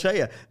 And I want to tell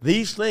you,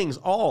 these things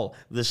all,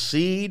 the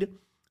seed,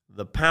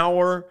 the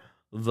power,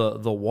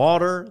 the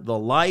water, the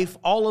life,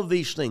 all of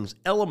these things,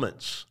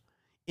 elements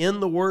in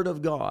the Word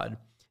of God,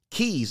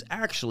 keys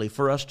actually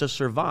for us to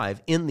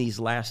survive in these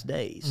last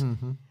days.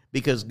 Mm-hmm.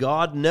 Because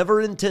God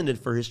never intended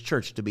for His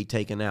church to be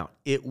taken out.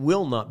 It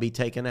will not be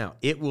taken out.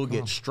 It will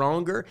get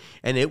stronger,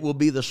 and it will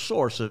be the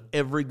source of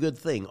every good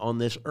thing on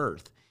this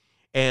earth.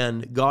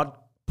 And God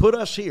put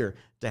us here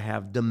to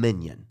have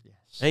dominion.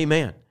 Yes.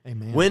 Amen.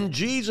 Amen. When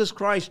Jesus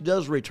Christ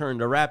does return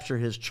to rapture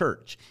His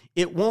church,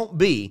 it won't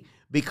be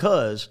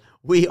because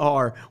we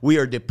are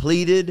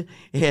depleted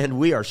and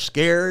we are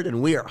scared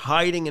and we are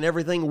hiding and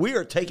everything. We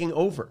are taking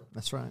over.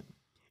 That's right.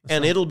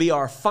 and it'll be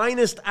our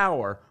finest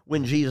hour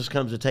when Jesus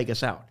comes to take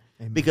us out.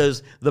 Amen.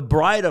 Because the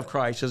bride of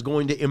Christ is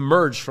going to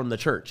emerge from the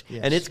church.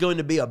 Yes. And it's going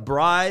to be a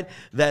bride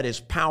that is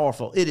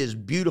powerful. It is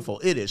beautiful.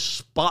 It is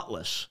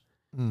spotless.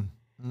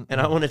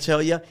 And I want to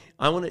tell you,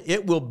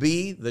 it will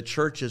be the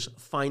church's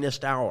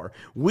finest hour.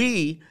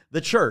 We, the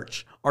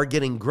church, are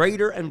getting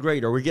greater and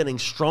greater. We're getting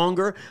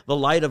stronger. The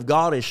light of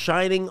God is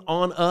shining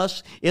on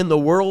us. In the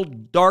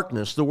world,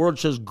 darkness. The word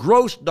says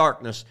gross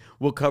darkness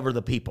will cover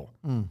the people.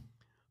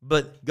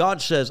 But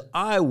God says,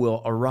 I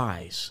will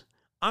arise.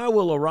 I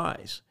will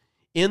arise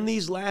in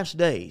these last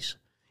days.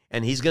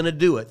 And He's going to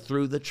do it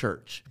through the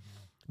church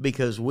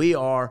because we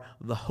are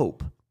the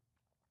hope.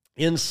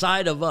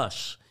 Inside of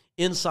us,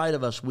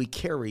 we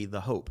carry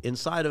the hope.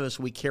 Inside of us,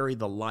 we carry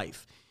the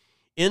life.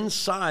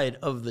 Inside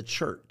of the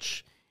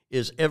church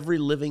is every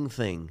living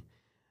thing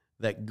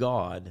that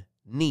God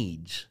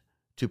needs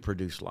to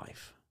produce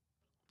life.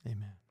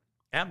 Amen.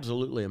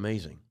 Absolutely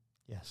amazing.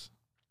 Yes.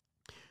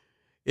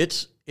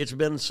 It's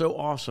been so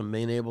awesome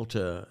being able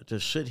to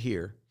sit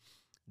here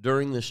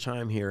during this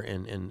time here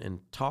and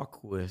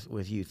talk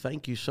with you.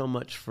 Thank you so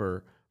much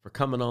for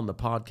coming on the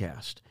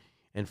podcast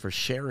and for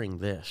sharing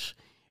this.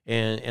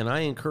 And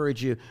I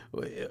encourage you,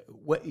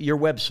 your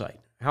website,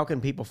 how can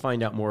people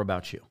find out more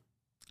about you?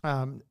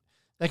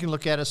 They can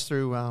look at us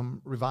through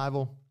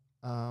Revival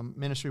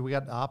Ministry. We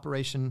got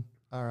Operation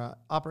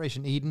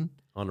Eden.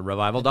 On the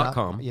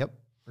revival.com. Yep,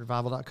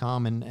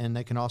 revival.com. And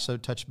they can also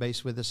touch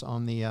base with us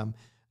on the,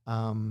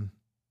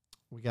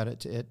 we got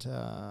it at,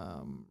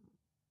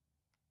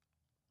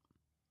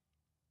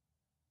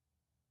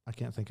 I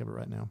can't think of it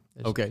right now.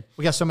 Okay.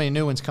 We got so many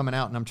new ones coming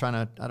out, and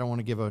I don't want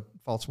to give a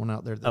false one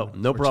out there.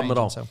 No problem at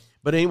all. So.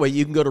 But anyway,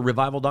 you can go to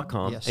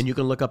revival.com, yes. and you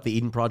can look up the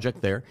Eden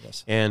Project there,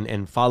 yes.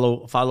 and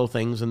follow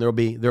things, and there'll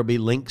be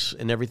links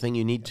and everything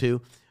you need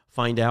to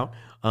find out.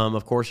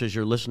 Of course, as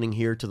you're listening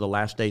here to the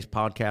Last Days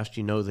podcast,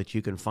 you know that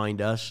you can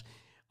find us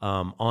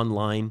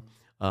online,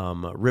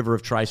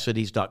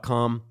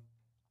 riveroftricities.com,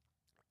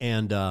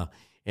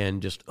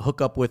 and just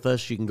hook up with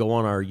us. You can go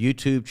on our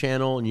YouTube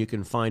channel, and you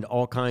can find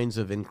all kinds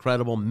of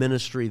incredible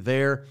ministry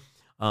there.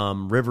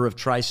 River of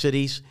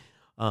Tri-Cities,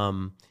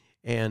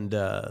 and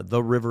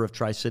the River of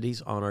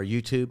Tri-Cities on our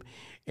YouTube.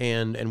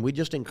 And we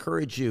just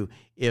encourage you,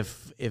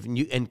 if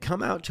you and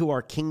come out to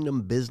our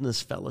Kingdom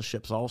Business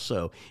Fellowships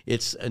also.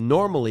 It's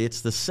normally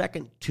the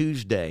second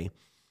Tuesday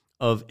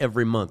of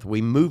every month. We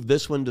moved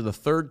this one to the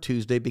third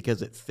Tuesday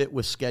because it fit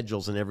with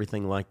schedules and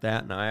everything like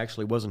that. And I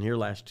actually wasn't here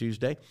last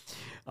Tuesday,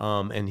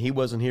 and he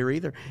wasn't here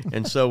either.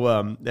 And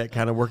so that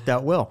kind of worked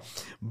out well.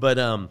 But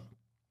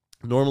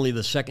normally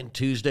the second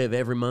Tuesday of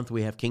every month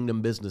we have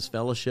Kingdom Business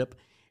Fellowship,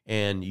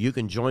 and you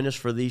can join us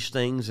for these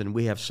things. And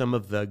we have some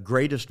of the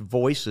greatest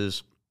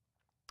voices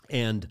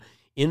and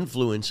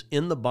influence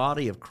in the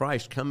body of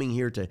Christ coming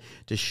here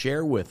to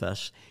share with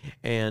us,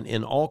 and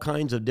in all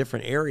kinds of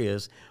different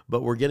areas.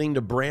 But we're getting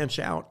to branch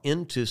out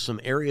into some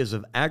areas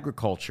of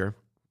agriculture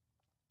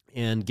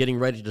and getting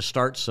ready to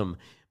start some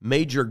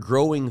major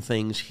growing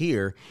things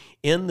here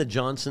in the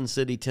Johnson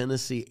City,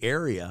 Tennessee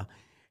area,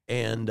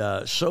 and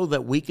so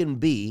that we can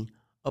be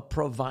a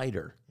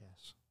provider.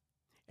 Yes.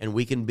 And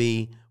we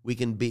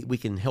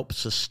can help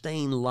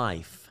sustain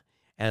life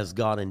as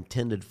God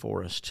intended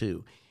for us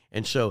to.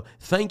 And so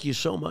thank you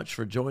so much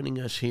for joining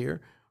us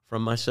here.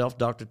 From myself,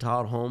 Dr.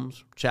 Todd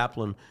Holmes,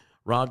 Chaplain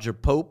Roger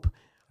Pope,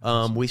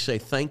 we say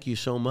thank you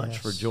so much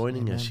for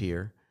joining us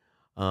here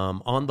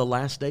on the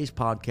Last Days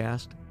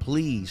podcast.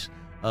 Please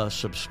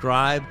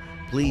subscribe.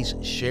 Please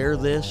share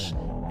this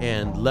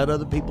and let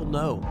other people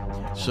know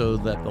so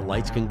that the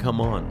lights can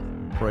come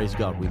on. Praise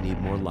God. We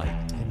need more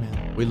light.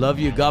 Amen. We love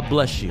you. God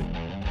bless you.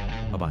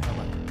 Bye-bye.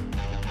 Bye-bye.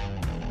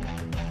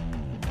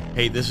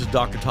 Hey, this is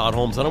Dr. Todd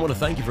Holmes, and I want to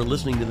thank you for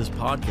listening to this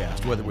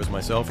podcast, whether it was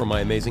myself or my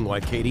amazing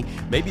wife, Katie,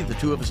 maybe the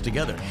two of us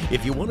together.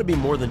 If you want to be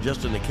more than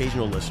just an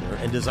occasional listener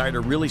and desire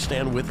to really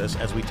stand with us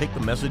as we take the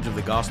message of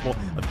the gospel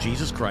of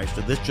Jesus Christ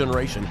to this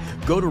generation,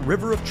 go to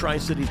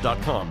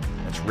riveroftricities.com.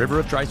 That's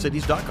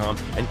riveroftricities.com,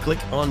 and click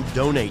on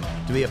Donate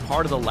to be a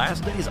part of the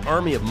Last Days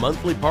army of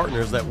monthly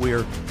partners that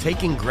we're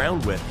taking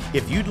ground with.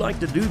 If you'd like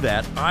to do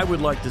that, I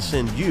would like to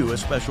send you a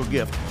special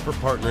gift for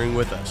partnering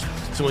with us.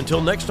 So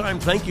until next time,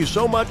 thank you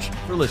so much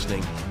for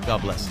listening.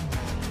 God bless.